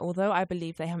friend that, although I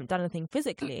believe they haven't done anything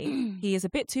physically, he is a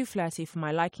bit too flirty for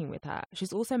my liking with her.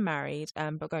 She's also married,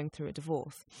 but going through a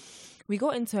divorce. We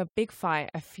got into a big fight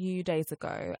a few days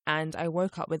ago, and I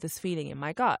woke up with this feeling in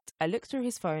my gut. I looked through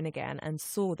his phone again and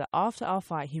saw that after our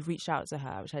fight, he reached out to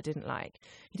her, which I didn't like.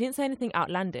 He didn't say anything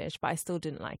outlandish, but I still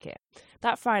didn't like it.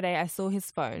 That Friday, I saw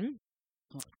his phone.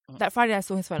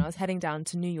 I was heading down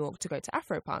to New York to go to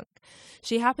Afropunk.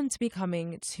 She happened to be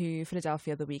coming to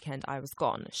Philadelphia the weekend I was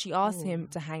gone. She asked him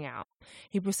to hang out.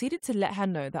 He proceeded to let her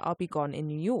know that I'll be gone in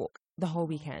New York the whole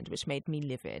weekend, which made me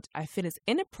livid. I feel it's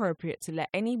inappropriate to let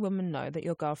any woman know that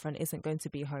your girlfriend isn't going to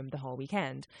be home the whole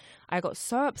weekend. I got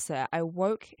so upset, I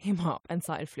woke him up and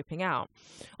started flipping out.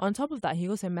 On top of that, he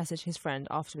also messaged his friend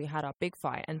after we had our big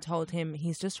fight and told him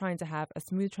he's just trying to have a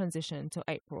smooth transition till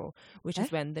April, which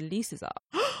is when the lease is up.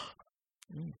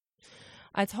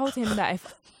 I told him that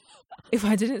if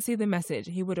I didn't see the message,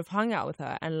 he would have hung out with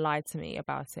her and lied to me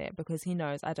about it because he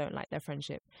knows I don't like their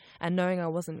friendship. And knowing I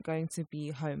wasn't going to be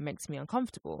home makes me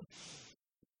uncomfortable.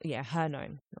 Yeah, her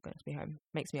knowing not going to be home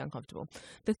makes me uncomfortable.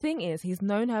 The thing is, he's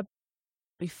known her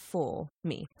before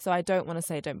me, so I don't want to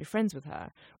say don't be friends with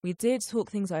her. We did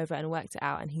talk things over and worked it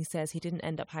out, and he says he didn't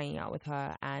end up hanging out with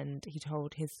her, and he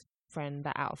told his friend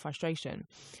that out of frustration.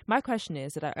 My question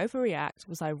is, did I overreact?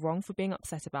 Was I wrong for being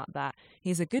upset about that?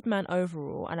 He's a good man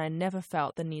overall, and I never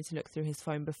felt the need to look through his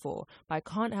phone before, but I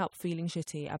can't help feeling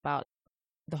shitty about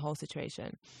the whole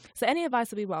situation. So any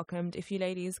advice will be welcomed. If you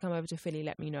ladies come over to Philly,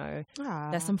 let me know.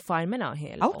 There's some fine men out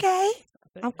here. lol. Okay.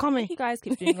 I'm coming. You guys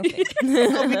keep doing your thing.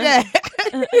 I'll be there.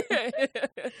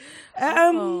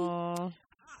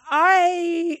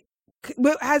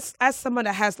 As someone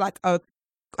that has like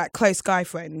close guy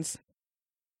friends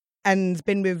and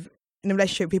been in a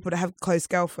relationship with people that have close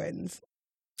girlfriends,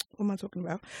 what am I talking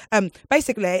about?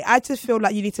 Basically, I just feel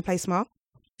like you need to play smart.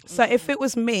 So if it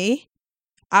was me,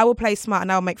 I will play smart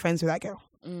and I'll make friends with that girl.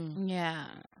 Yeah.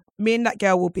 Me and that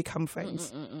girl will become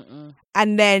friends.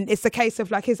 And then it's a case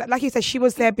of like you said, she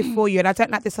was there before you. And I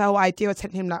don't like this whole idea of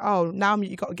telling him like, oh, now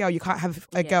you got a girl, you can't have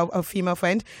a female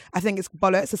friend. I think it's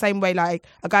bollocks. The same way like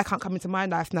a guy can't come into my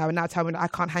life now and now tell me that I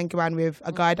can't hang around with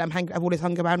a guy that I've always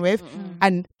hung around with.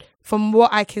 And from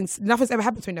what I can nothing's ever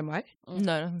happened between them, right?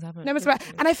 No, nothing's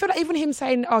happened. And I feel like even him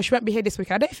saying, oh, she won't be here this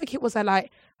weekend, I don't think it was a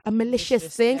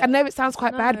malicious thing. I know it sounds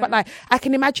quite bad, but like I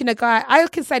can imagine a guy, I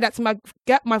can say that to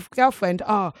my girlfriend,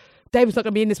 oh, David's not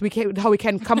going to be in this weekend, the whole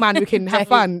weekend. Come on, we can have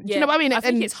fun. Do you know what I mean? I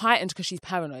think it's heightened because she's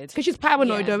paranoid. Because she's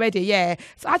paranoid already, yeah.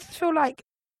 So I just feel like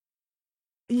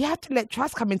you have to let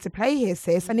trust come into play here,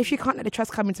 sis. And if you can't let the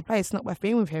trust come into play, it's not worth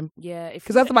being with him. Yeah.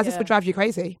 Because otherwise this will drive you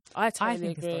crazy. I totally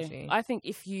think agree. it's dodgy. I think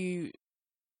if you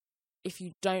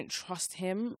don't trust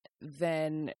him,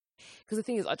 then... Because the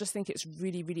thing is, I just think it's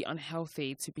really, really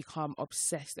unhealthy to become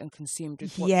obsessed and consumed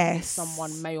with what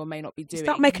someone may or may not be doing.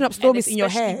 Start making up stories in your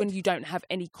head. Especially when you don't have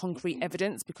any concrete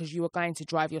evidence, because you are going to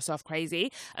drive yourself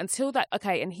crazy. Until that,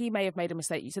 okay, and he may have made a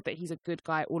mistake. You said that he's a good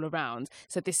guy all around.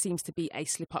 So this seems to be a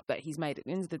slip up that he's made. At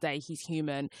the end of the day, he's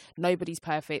human. Nobody's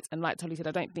perfect. And like Tolly said,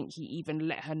 I don't think he even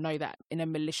let her know that in a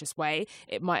malicious way.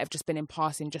 It might have just been in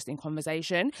passing, just in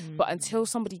conversation. But until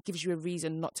somebody gives you a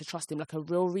reason not to trust him, like a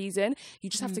real reason, you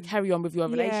just have to carry on with your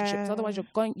relationships. Otherwise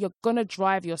you're gonna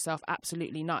drive yourself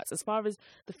absolutely nuts. As far as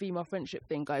the female friendship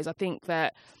thing goes, I think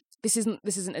that this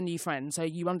isn't a new friend, so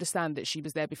you understand that she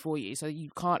was there before you, so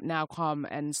you can't now come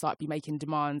and start making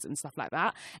demands and stuff like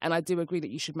that. And I do agree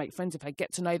that you should make friends with her,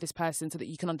 get to know this person so that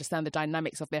you can understand the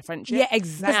dynamics of their friendship. Yeah,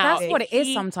 exactly. That's what it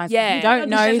is sometimes. Yeah, you don't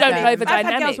know the dynamics. I've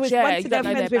had girls with You don't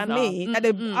know friends their with me, and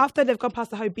then after they've gone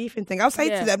past the whole beefing thing, I'll say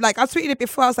to them, like, I've tweeted it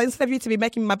before, I was like, instead of you to be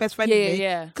making me my best friend with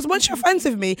me, because once you're friends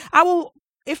with me, I will...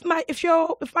 If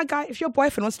your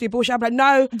boyfriend wants to do bullshit, I'm like,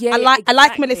 no, I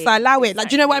like Melissa, allow it. Like,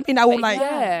 do you know what I mean? I will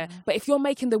but if you're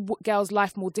making the girl's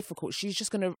life more difficult, she's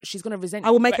gonna resent.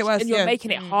 I will make it worse, and you're making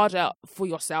it harder for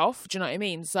yourself. Do you know what I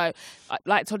mean? So,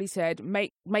 like Tolly said,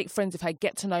 make friends with her,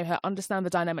 get to know her, understand the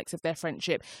dynamics of their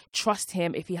friendship, trust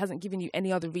him. If he hasn't given you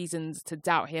any other reasons to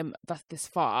doubt him this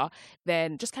far,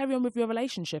 then just carry on with your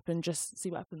relationship and just see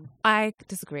what happens. I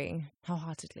disagree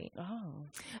wholeheartedly.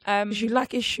 You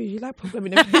like issues, you like problems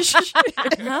in a relationship.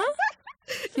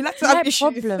 You like to have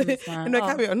issues. Problems, man. No,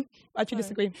 carry on. I do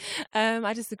disagree.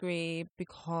 I disagree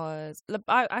because look,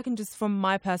 I can just, from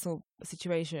my personal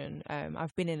situation,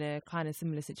 I've been in a kind of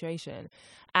similar situation,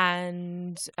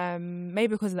 and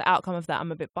maybe because of the outcome of that,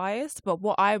 I'm a bit biased. But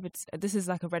this is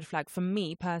like a red flag for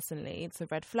me personally. It's a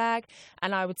red flag,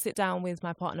 and I would sit down with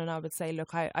my partner and I would say,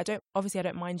 look, I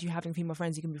don't mind you having female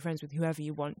friends. You can be friends with whoever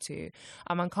you want to.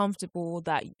 I'm uncomfortable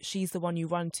that she's the one you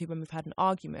run to when we've had an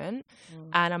argument,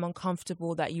 and I'm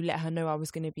uncomfortable that you let her know I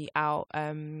was going to be out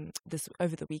this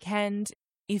over the weekend.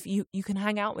 If you can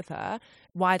hang out with her,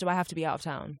 why do I have to be out of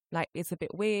town? Like, it's a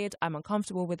bit weird. I'm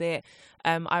uncomfortable with it.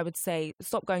 I would say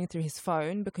stop going through his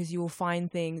phone, because you will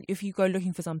find things. If you go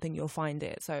looking for something, you'll find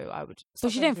it. So I would. So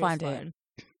she didn't find it.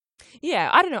 Yeah,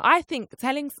 I don't know. I think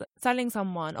telling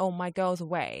someone, "Oh, my girl's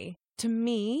away," to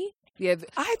me. Yeah,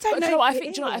 I don't know. I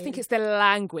think it's the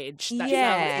language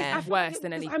that's worse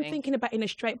than anything. I'm thinking about in a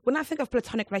straight. When I think of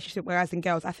platonic relationship, whereas in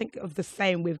girls, I think of the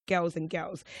same with girls and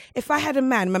girls. If I had a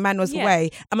man, my man was away,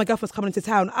 and my girlfriend was coming into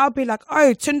town, I'll be like,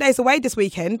 "Oh, Tunde's away this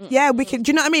weekend. Yeah, we can."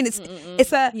 Do you know what I mean?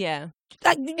 It's a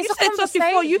Like, you said to us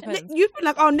before, you've been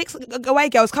like, "Oh, Nick's away,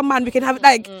 girls, come on, we can have it."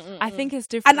 Like, I think it's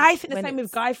different. And I think the same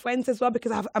with guy friends as well,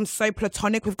 because I'm so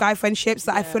platonic with guy friendships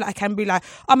that I feel like I can be like,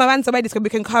 "Oh, my man's away this week, we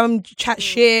can come chat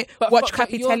shit, watch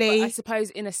crappy telly." I suppose,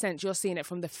 in a sense, you're seeing it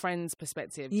from the friend's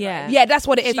perspective. Yeah, right? Yeah, that's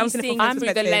what it is. I'm seeing it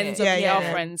through the lens of the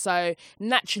girlfriend. So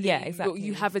naturally, exactly.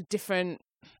 you have a different.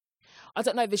 I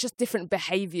don't know. There's just different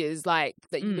behaviors like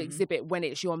that you exhibit when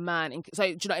it's your man. And so, do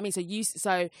you know what I mean?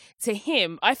 So to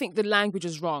him, I think the language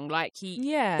is wrong. Like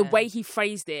the way he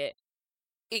phrased it,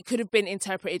 it could have been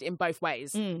interpreted in both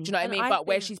ways. Do you know what I mean? But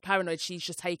where she's paranoid, she's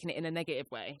just taking it in a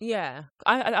negative way. Yeah.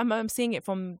 I'm seeing it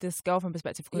from this girlfriend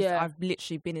perspective, because I've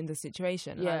literally been in this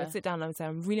situation. Yeah. I would sit down and I would say,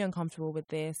 I'm really uncomfortable with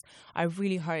this. I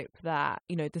really hope that,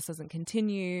 this doesn't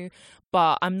continue,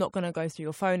 but I'm not going to go through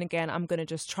your phone again. I'm going to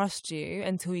just trust you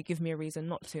until you give me a reason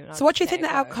not to. So what do you think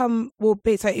the outcome will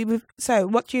be? So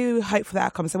what do you hope for the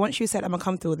outcome? So once you said, I'm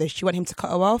uncomfortable with this, do you want him to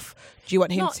cut her off? Do you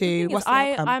want him to... What's the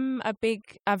outcome? I'm a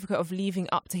big advocate of leaving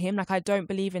up to him. Like, I don't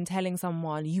believe in telling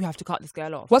someone you have to cut this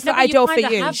girl off. What's the ideal for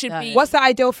you? What's the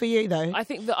ideal for you, though? I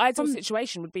think the ideal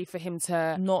situation would be for him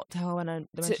to not tell her when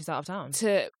she's out of town.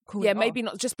 cool. Yeah, maybe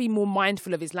not. Just be more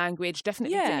mindful of his language.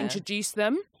 Definitely to introduce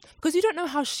them, because you don't know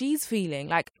how she's feeling.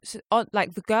 Like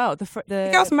the girl, the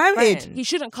girl's married. He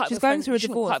shouldn't cut. She's the going friend, through a he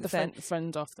shouldn't divorce. Cut the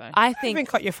friend off though. I I think think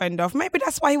cut your friend off. Maybe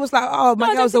that's why he was like, "Oh, my I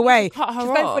don't girl's think you away. should cut her She's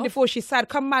going for off. divorce. She's sad.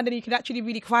 Come man, then you can actually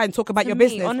really cry and talk about your me,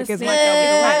 business honestly, because my girl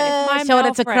is away." my Shoulder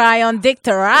male to friend- cry on Dick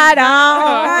Torado.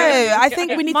 No, I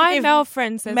think we need my to give male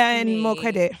friend says to men me, more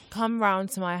credit. Come round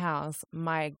to my house.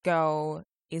 My girl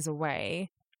is away.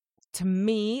 To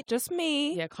me, just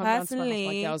me, Yeah, come down to my house, personally.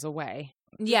 my girl's away.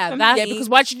 Yeah, For that's Yeah, because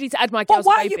why do you need to add my But girl's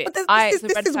why are away you? bit? But this, It's this, a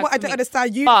this red is flag what I for don't me.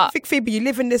 understand. You, But- think Phoebe, you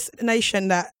live in this nation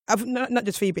that not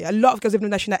just Phoebe. A lot of girls live in a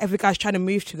nation that every guy's trying to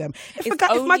move to them. If It's if my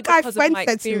only guy because of friend my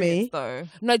said to experience, me, though.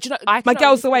 No, do you know? my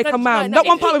girl's away, come round. Not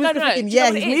one part of me was thinking, do you know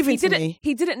yeah, what he's it is? moving He to didn't- me.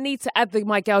 He didn't need to add the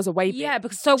my girl's away bit. yeah.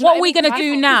 Because so Do you know what are we I mean? gonna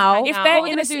do now? If What they're are we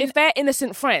gonna do? if they're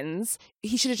innocent friends,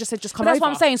 he should have just said, "Just come But that's over."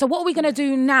 what I'm saying. So what are we gonna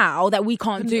do now that we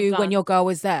can't Couldn't have do when done. your girl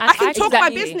is there? I can talk my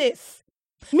Exactly. business.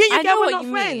 Me and I your know girl were what not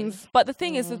you friends. mean, but the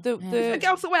thing is that The the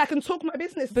girl's away. I can talk my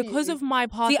business to because you. of my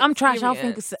past. See, I'm trash. I'll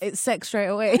think experience- it's sex straight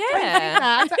away.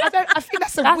 Yeah. I think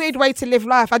that's a weird way to live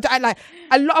life. I like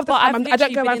a lot of the But time. I've I don't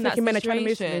literally go been around in that thinking men are trying to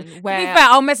move to me. situation To be where fair,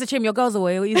 I'll message him. Your girl's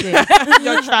away. What you doing?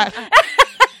 You're trash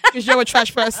because you're a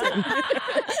trash person.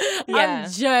 yeah.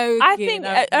 I'm joking. I think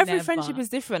every Never. friendship is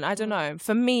different. I don't know.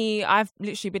 For me, I've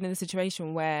literally been in a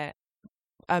situation where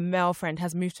a male friend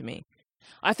has moved to me.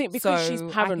 I think because So, she's I can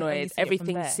only paranoid, see it from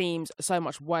everything there. seems so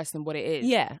much worse than what it is.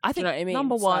 Yeah, I Do you think know what I mean?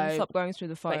 number one, So- stop going through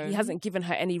the phone. But he hasn't given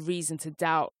her any reason to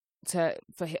doubt for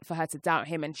her to doubt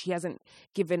him, and she hasn't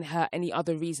given her any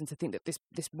other reason to think that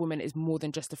this woman is more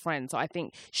than just a friend. So I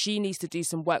think she needs to do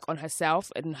some work on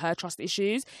herself and her trust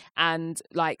issues, and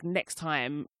like next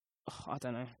time, I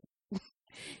don't know.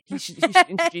 He should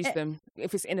introduce them.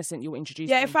 If it's innocent, you'll introduce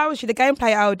Yeah, them. if I was you, the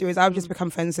gameplay I would do is I would just become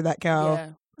friends with that girl, Yeah.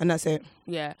 and that's it.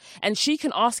 Yeah, and she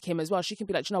can ask him as well. She can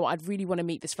be like, "Do you know what? I'd really want to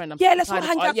meet this friend. I'm Yeah, so let's all tired of-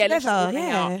 hang out let's just all together,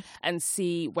 hang out yeah. and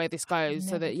see where this goes."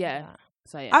 So Never that do yeah, that.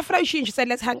 so yeah. I feel like she should say,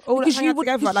 let's hang out because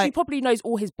together. she Like, probably knows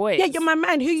all his boys. yeah, you're my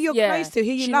man. Who you're close to,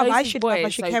 who you She love, knows I his should love, I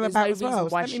boys, should so care there's about no as well. reason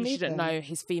So why let me she meet shouldn't them. know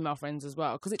his female friends as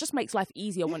well, because it just makes life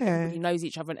easier when Yeah. everybody knows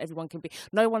each other and everyone can be.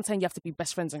 No one's saying you have to be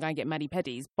best friends and go and get maddie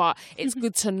peddies, but it's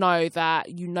good to know that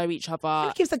you know each other.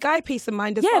 It gives the guy peace of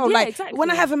mind as Yeah, well. yeah, Like exactly. when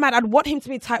I have a man, I'd want him to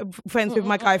be type friends with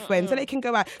my guy friends, and they can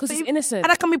go out Because So it's if- innocent.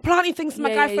 and I can be planting things to my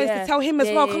Yeah, guy yeah, friends yeah. to tell him as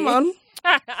Yeah, well. yeah, Come yeah. on,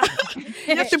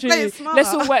 you have to play it smart.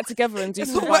 Let's all work together and do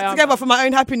Let's some all work Wayama. together for my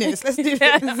own happiness. Let's do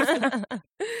this.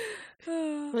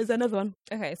 Where's another one?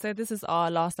 Okay, so this is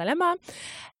our last dilemma.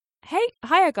 Hey,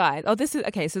 hiya guys. Oh, this is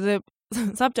okay. So the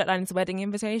subject line is wedding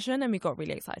invitation, and we got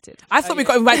really excited. I thought we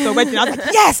got invited to a wedding. I was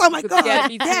like, yes, oh my god, Yeah,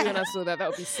 me too. yeah. When I saw that, that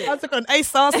would be sick. I was like on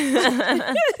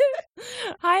ASOS.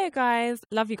 Hiya guys,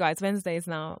 love you guys. Wednesday is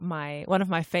now one of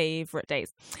my favorite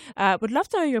days. Would love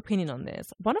to know your opinion on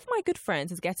this. One of my good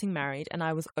friends is getting married, and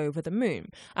I was over the moon.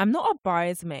 I'm not a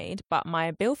bridesmaid, but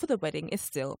my bill for the wedding is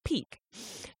still peak.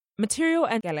 Material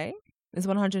and gele is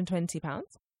 £120.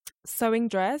 Sewing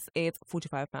dress is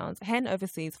 £45. Hen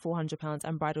overseas £400,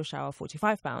 and bridal shower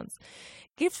 £45.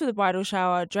 Gift for the bridal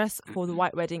shower, dress for the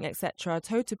white wedding, etc.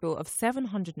 Total bill of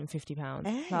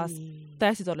 £750 plus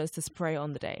 $30 to spray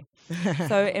on the day.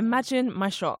 So imagine my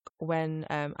shock when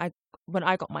I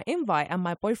got my invite and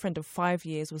my boyfriend of 5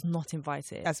 years was not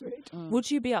invited. That's weird. Would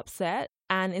you be upset?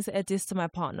 And is it a diss to my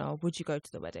partner? Would you go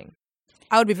to the wedding?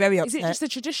 I would be very Is upset. it just the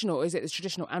traditional, or is it the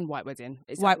traditional and white wedding?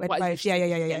 Is White that- wedding, what is both. the- Yeah.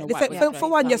 getting a Listen, white wedding? for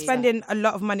one, you're Yeah. spending a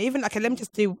lot of money. Even okay, let me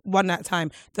just do one at a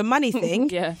time. The money thing.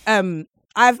 Yeah.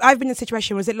 I've been in a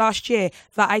situation. Was it last year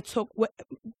that I took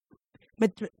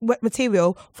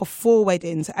material for 4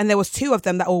 weddings, and there was 2 of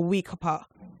them that were a week apart.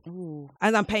 Ooh.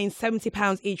 And I'm paying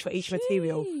 £70 each for each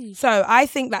material. So I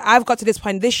think that I've got to this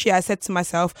point this year. I said to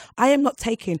myself, I am not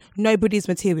taking nobody's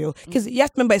material, because you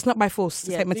have to remember, it's not by force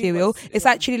to Yeah, take do material. what's- It's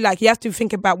yeah. actually like you have to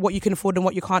think about what you can afford and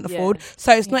what you can't Yeah. afford.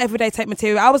 So it's not everyday take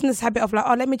material. I was in this habit of like,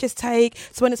 oh, let me just take.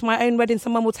 So when it's my own wedding,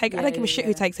 someone will take. I Yeah, don't give a yeah, shit yeah.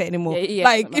 who takes it anymore. Yeah, yeah,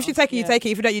 like no, if you take it, you yeah. take it.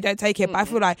 If you don't, you don't take it. But I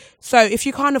feel like, so if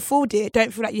you can't afford it,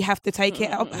 don't feel like you have to take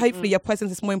it. Hopefully your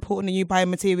presence is more important than you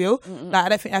buying material. Like I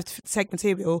don't think I have to take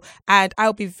material. And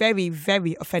I'll be very,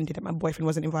 very offended that my boyfriend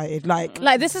wasn't invited.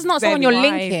 Like this is not someone you're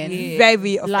Very linking. Yeah.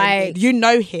 very offended. Like- You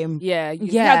know him. Yeah. You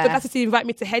Yeah. have the audacity to invite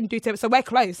me to head and do it. So we're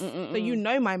close. So you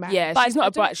know my man. Yeah, But she's I not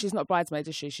a don't- bride. She's not a bridesmaid,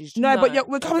 is she? She's No, but no.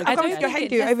 we're coming. I I'm coming don't to your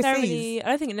think head do overseas. I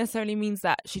don't think it necessarily means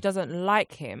that she doesn't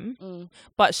like him,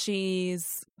 but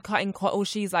she's cutting or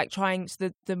she's like trying.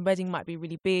 The wedding might be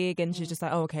really big, and she's just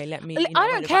like, oh, okay, let me. I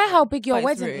don't care how big your fight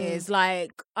wedding through. is.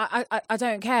 Like, I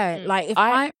don't care. Like, if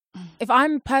I- if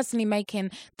I'm personally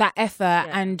making that effort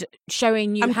and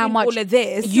showing you I'm how doing much all of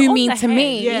this. you on mean the to hen.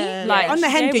 me, Yeah. Like, On the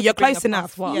she's hen, able you're to bring close a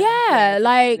enough. plus one. yeah,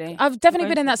 like definitely. I've definitely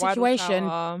Going been in to that the bridal situation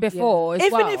shower. before as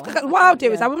Even well. if what I'll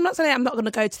do is I'm not saying I'm not going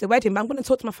to go to the wedding, but I'm going to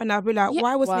talk to my friend. I'll be like, Yeah.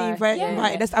 why wasn't he Why?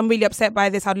 invited? I'm really upset by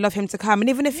this. I'd love him to come. And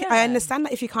even if I understand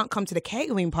that if you can't come to the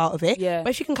catering part of it, Yeah. but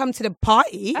if you can come to the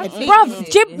party, at least-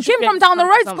 Bruv, Jim from down the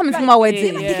road's coming for my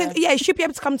wedding. he should be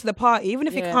able to come to the party, even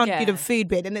if he Yeah. can't Yeah. do the food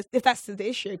bit. And if that's the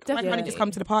issue, why can't he just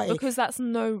come to the party? Because that's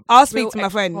no. I'll speak real to my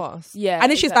extra friend. cost. Yeah.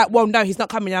 And if she's exactly. like, well, no, he's not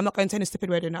coming, I'm not going to any stupid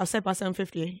wedding. I'll save my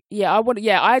 $750. Yeah,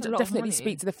 I'd a lot of definitely money.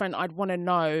 speak to the friend. I'd want to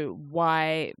know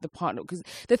why the partner, because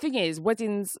the thing is,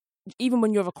 weddings, even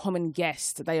when you're a common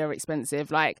guest, they are expensive.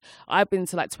 Like, I've been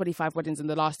to like 25 weddings in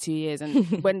the last 2 years, and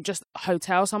when just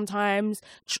hotel sometimes,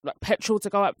 like petrol to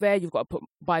go up there, you've got to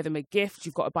buy them a gift,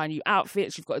 you've got to buy new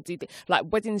outfits, you've got to do like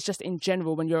weddings just in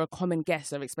general. When you're a common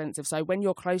guest, are expensive. So when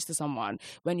you're close to someone,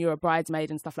 when you're a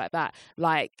bridesmaid and stuff like that,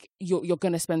 like you're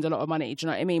gonna spend a lot of money. Do you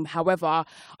know what I mean? However,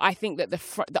 I think that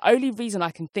the only reason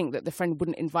I can think that the friend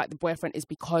wouldn't invite the boyfriend is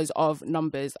because of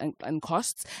numbers and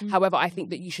costs. However, I think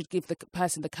that you should give the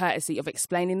person the courtesy of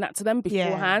explaining that to them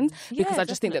beforehand, because I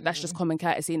just think that that's just common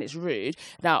courtesy and it's rude.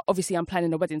 Now, obviously, I'm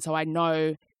planning a wedding, so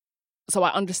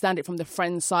I understand it from the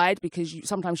friend side, because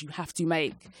sometimes you have to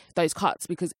make those cuts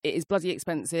because it is bloody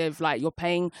expensive. Like, you're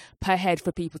paying per head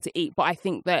for people to eat. But I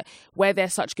think that where they're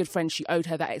such good friends, she owed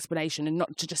her that explanation and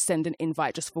not to just send an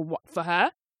invite just for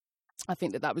her. I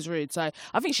think that was rude. So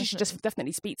I think she should just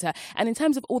definitely speak to her. And in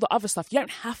terms of all the other stuff, you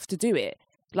don't have to do it.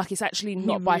 Like, it's actually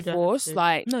not by force.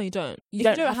 Like, No, you don't. you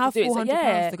If don't have to do it. So,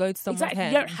 £400 to go to someone's exactly.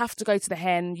 hen. You don't have to go to the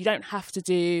hen. You don't have to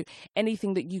do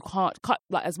anything that you can't cut.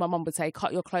 Like, as my mum would say,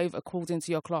 cut your clothes according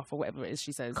to your cloth, or whatever it is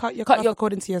she says. Cut your cloth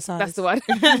according to your size. That's the one.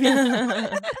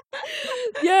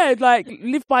 Yeah, like,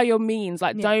 live by your means.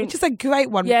 Like, don't. Which is a great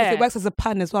one Yeah. because it works as a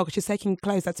pun as well, because you're taking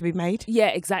clothes that to be made. Yeah,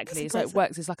 exactly. That's So a it great-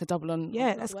 works. It's like a double on.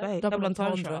 Yeah, that's great. Double Double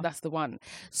entendre. entendre. That's the one.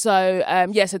 So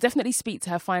so definitely speak to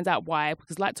her, find out why,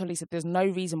 because like Tolly said, there's no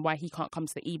reason why he can't come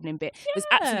to the evening bit. There's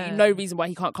absolutely no reason why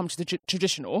he can't come to the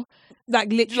traditional.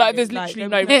 Like, literally. Like, there's literally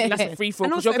no reason. That's a free for all,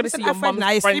 And because also, you're going to if see it's your a friend, mum's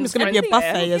I assume friends. it's gonna be a friends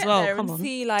buffet there. as well. There Come and on.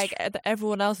 see like that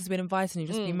everyone else has been invited and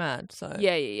you just be mad. So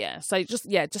Yeah. So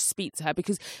just speak to her,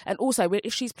 because, and also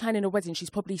if she's planning a wedding, she's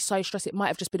probably so stressed. It might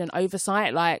have just been an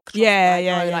oversight. Like, trust me, I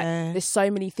know, like, there's so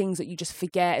many things that you just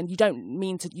forget, and you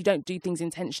don't do things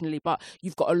intentionally, but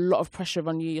you've got a lot of pressure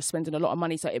on you. You're spending a lot of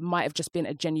money, so it might have just been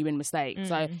a genuine mistake.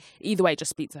 So either way, just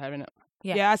speak to her, innit?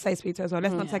 Yeah, I'd say speak to her as well.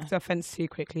 Let's not take it to offence too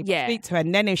quickly. But Yeah. speak to her,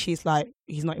 and then if she's like,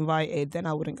 he's not invited, then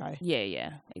I wouldn't go.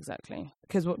 Yeah, exactly.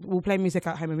 Because we'll play music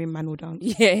at home and me and man will dance.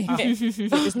 Yeah.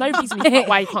 So there's no reason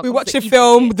why you can't. We come watch to a the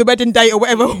film, evening the wedding date or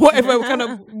whatever kind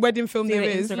of wedding film see there the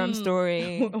is. Instagram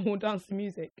story. And we'll dance to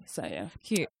music. bit. So yeah.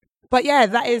 Cute. But yeah,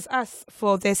 that is us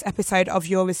for this episode of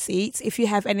Your Receipts. If you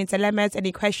have any dilemmas,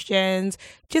 any questions,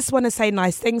 just want to say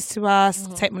nice things to us,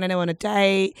 take Milena on a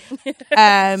date.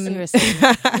 Seriously.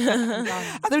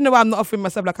 I don't know why I'm not offering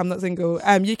myself like I'm not single.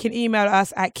 You can email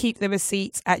us at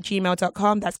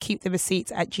keepthereceipts@gmail.com. That's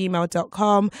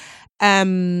keepthereceipts@gmail.com.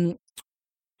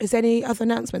 Is there any other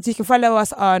announcements? You can follow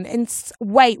us on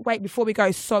Wait, before we go,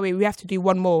 sorry, we have to do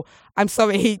one more. I'm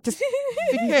sorry, just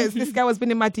because this girl has been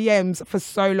in my DMs for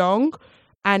so long,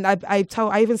 and I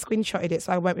even screenshotted it,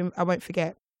 so I won't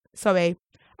forget. Sorry,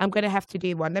 I'm gonna have to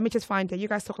do one. Let me just find it. You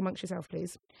guys talk amongst yourself,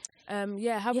 please.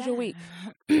 Yeah. How was your week?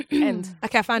 End.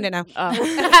 Okay, I found it now.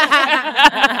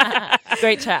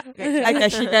 Great chat. Okay,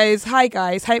 she goes, hi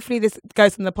guys, hopefully this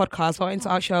goes on the podcast. I wanted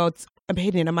to ask your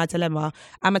opinion on my dilemma.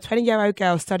 I'm a 20-year-old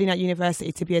girl studying at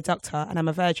university to be a doctor, and I'm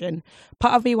a virgin.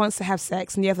 Part of me wants to have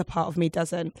sex and the other part of me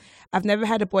doesn't. I've never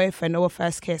had a boyfriend or a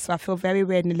first kiss, so I feel very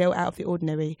weird and a little out of the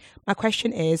ordinary. My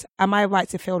question is, am I right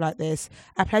to feel like this?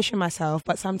 I pleasure myself,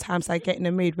 but sometimes I get in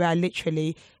a mood where I'll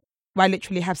literally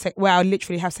have sex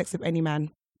with any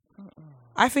man.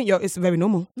 I think it's very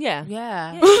normal. Yeah.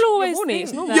 Yeah. People always horny, think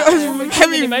it's normal. that,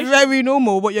 It's very, very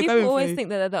normal what you're people going always through. think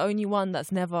that they're the only one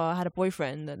that's never had a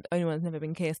boyfriend and the only one that's never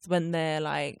been kissed when they're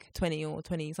like 20 or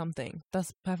 20 something.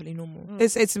 That's perfectly normal.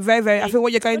 It's very, very. I think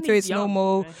what you're going through is young,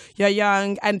 normal. you know. You're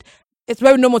young, and it's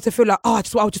very normal to feel like, I'll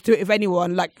just do it with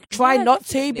anyone. Like, try Yeah, not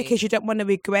definitely. to, because you don't want to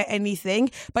regret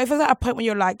anything. But if it's at a point when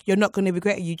you're like, you're not going to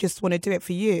regret it, you just want to do it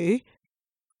for you.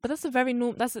 But that's a very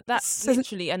normal. That's So-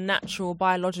 literally a natural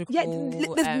biological. Yeah,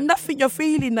 there's nothing you're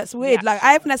feeling that's weird. Like,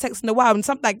 I haven't had sex in a while, and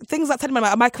some like things like telling me,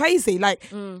 like, am I crazy? Like,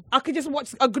 I could just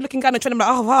watch a good-looking guy and trying to be like,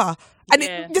 oh wow, and Yeah.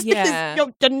 it, just Yeah.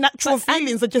 because your natural But- and-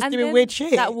 feelings are just and doing then weird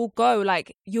shit. That will go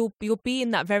like you'll be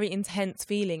in that very intense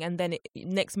feeling, and then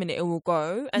next minute it will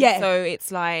go. And Yeah. so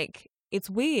it's like it's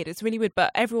weird. It's really weird.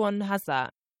 But everyone has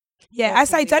that. Yeah, I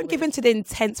say don't give in to the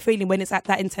intense feeling when it's at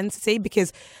that intensity,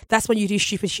 because that's when you do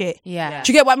stupid shit. Yeah.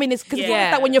 Do you get what I mean? It's because it's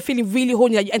not like when you're feeling really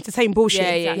horny that you entertain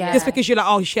bullshit. Yeah. Just because you're like,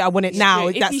 oh shit, I want it now.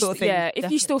 If That you sort of thing. Yeah, if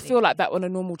you still feel like that on a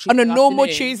normal Tuesday On a normal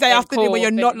afternoon, Tuesday then afternoon cool, when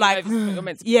you're then not you like, know you're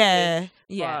meant to be yeah. doing,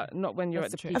 but not when you're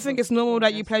at the peak. I think it's normal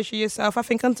that you pleasure yourself. I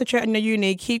think concentrate on your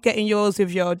uni, keep getting yours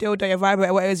with your dildo, your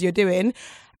vibrator, whatever it is you're doing.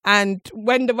 And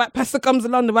when the right person comes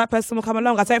along, the right person will come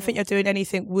along. I don't think you're doing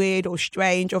anything weird or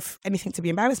strange or anything to be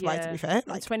embarrassed by, to be fair.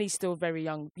 Like 20 is still very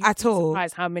young. You'd at be all.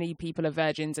 Surprised how many people are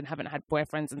virgins and haven't had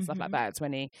boyfriends and stuff like that at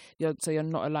 20. So you're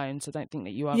not alone. So don't think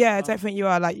that you are. Yeah, I don't think you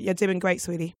are. Like, you're doing great,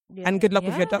 sweetie. Yeah. And good luck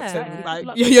with your doctor. Yeah. Like, Good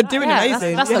luck you're with doing that.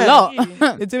 amazing. That's Yeah. a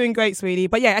lot. You're doing great, sweetie.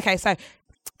 But yeah, okay, so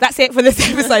that's it for this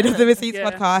episode of the Miss Eats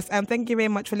podcast. Thank you very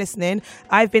much for listening.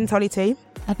 I've been Tolly T.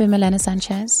 I've been Milena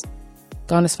Sanchez.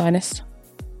 Ghana's finest.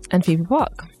 And Phoebe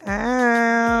Park. Bye.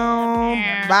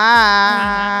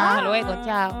 Hasta luego,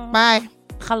 ciao. Bye.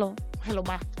 Hello,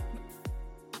 bye.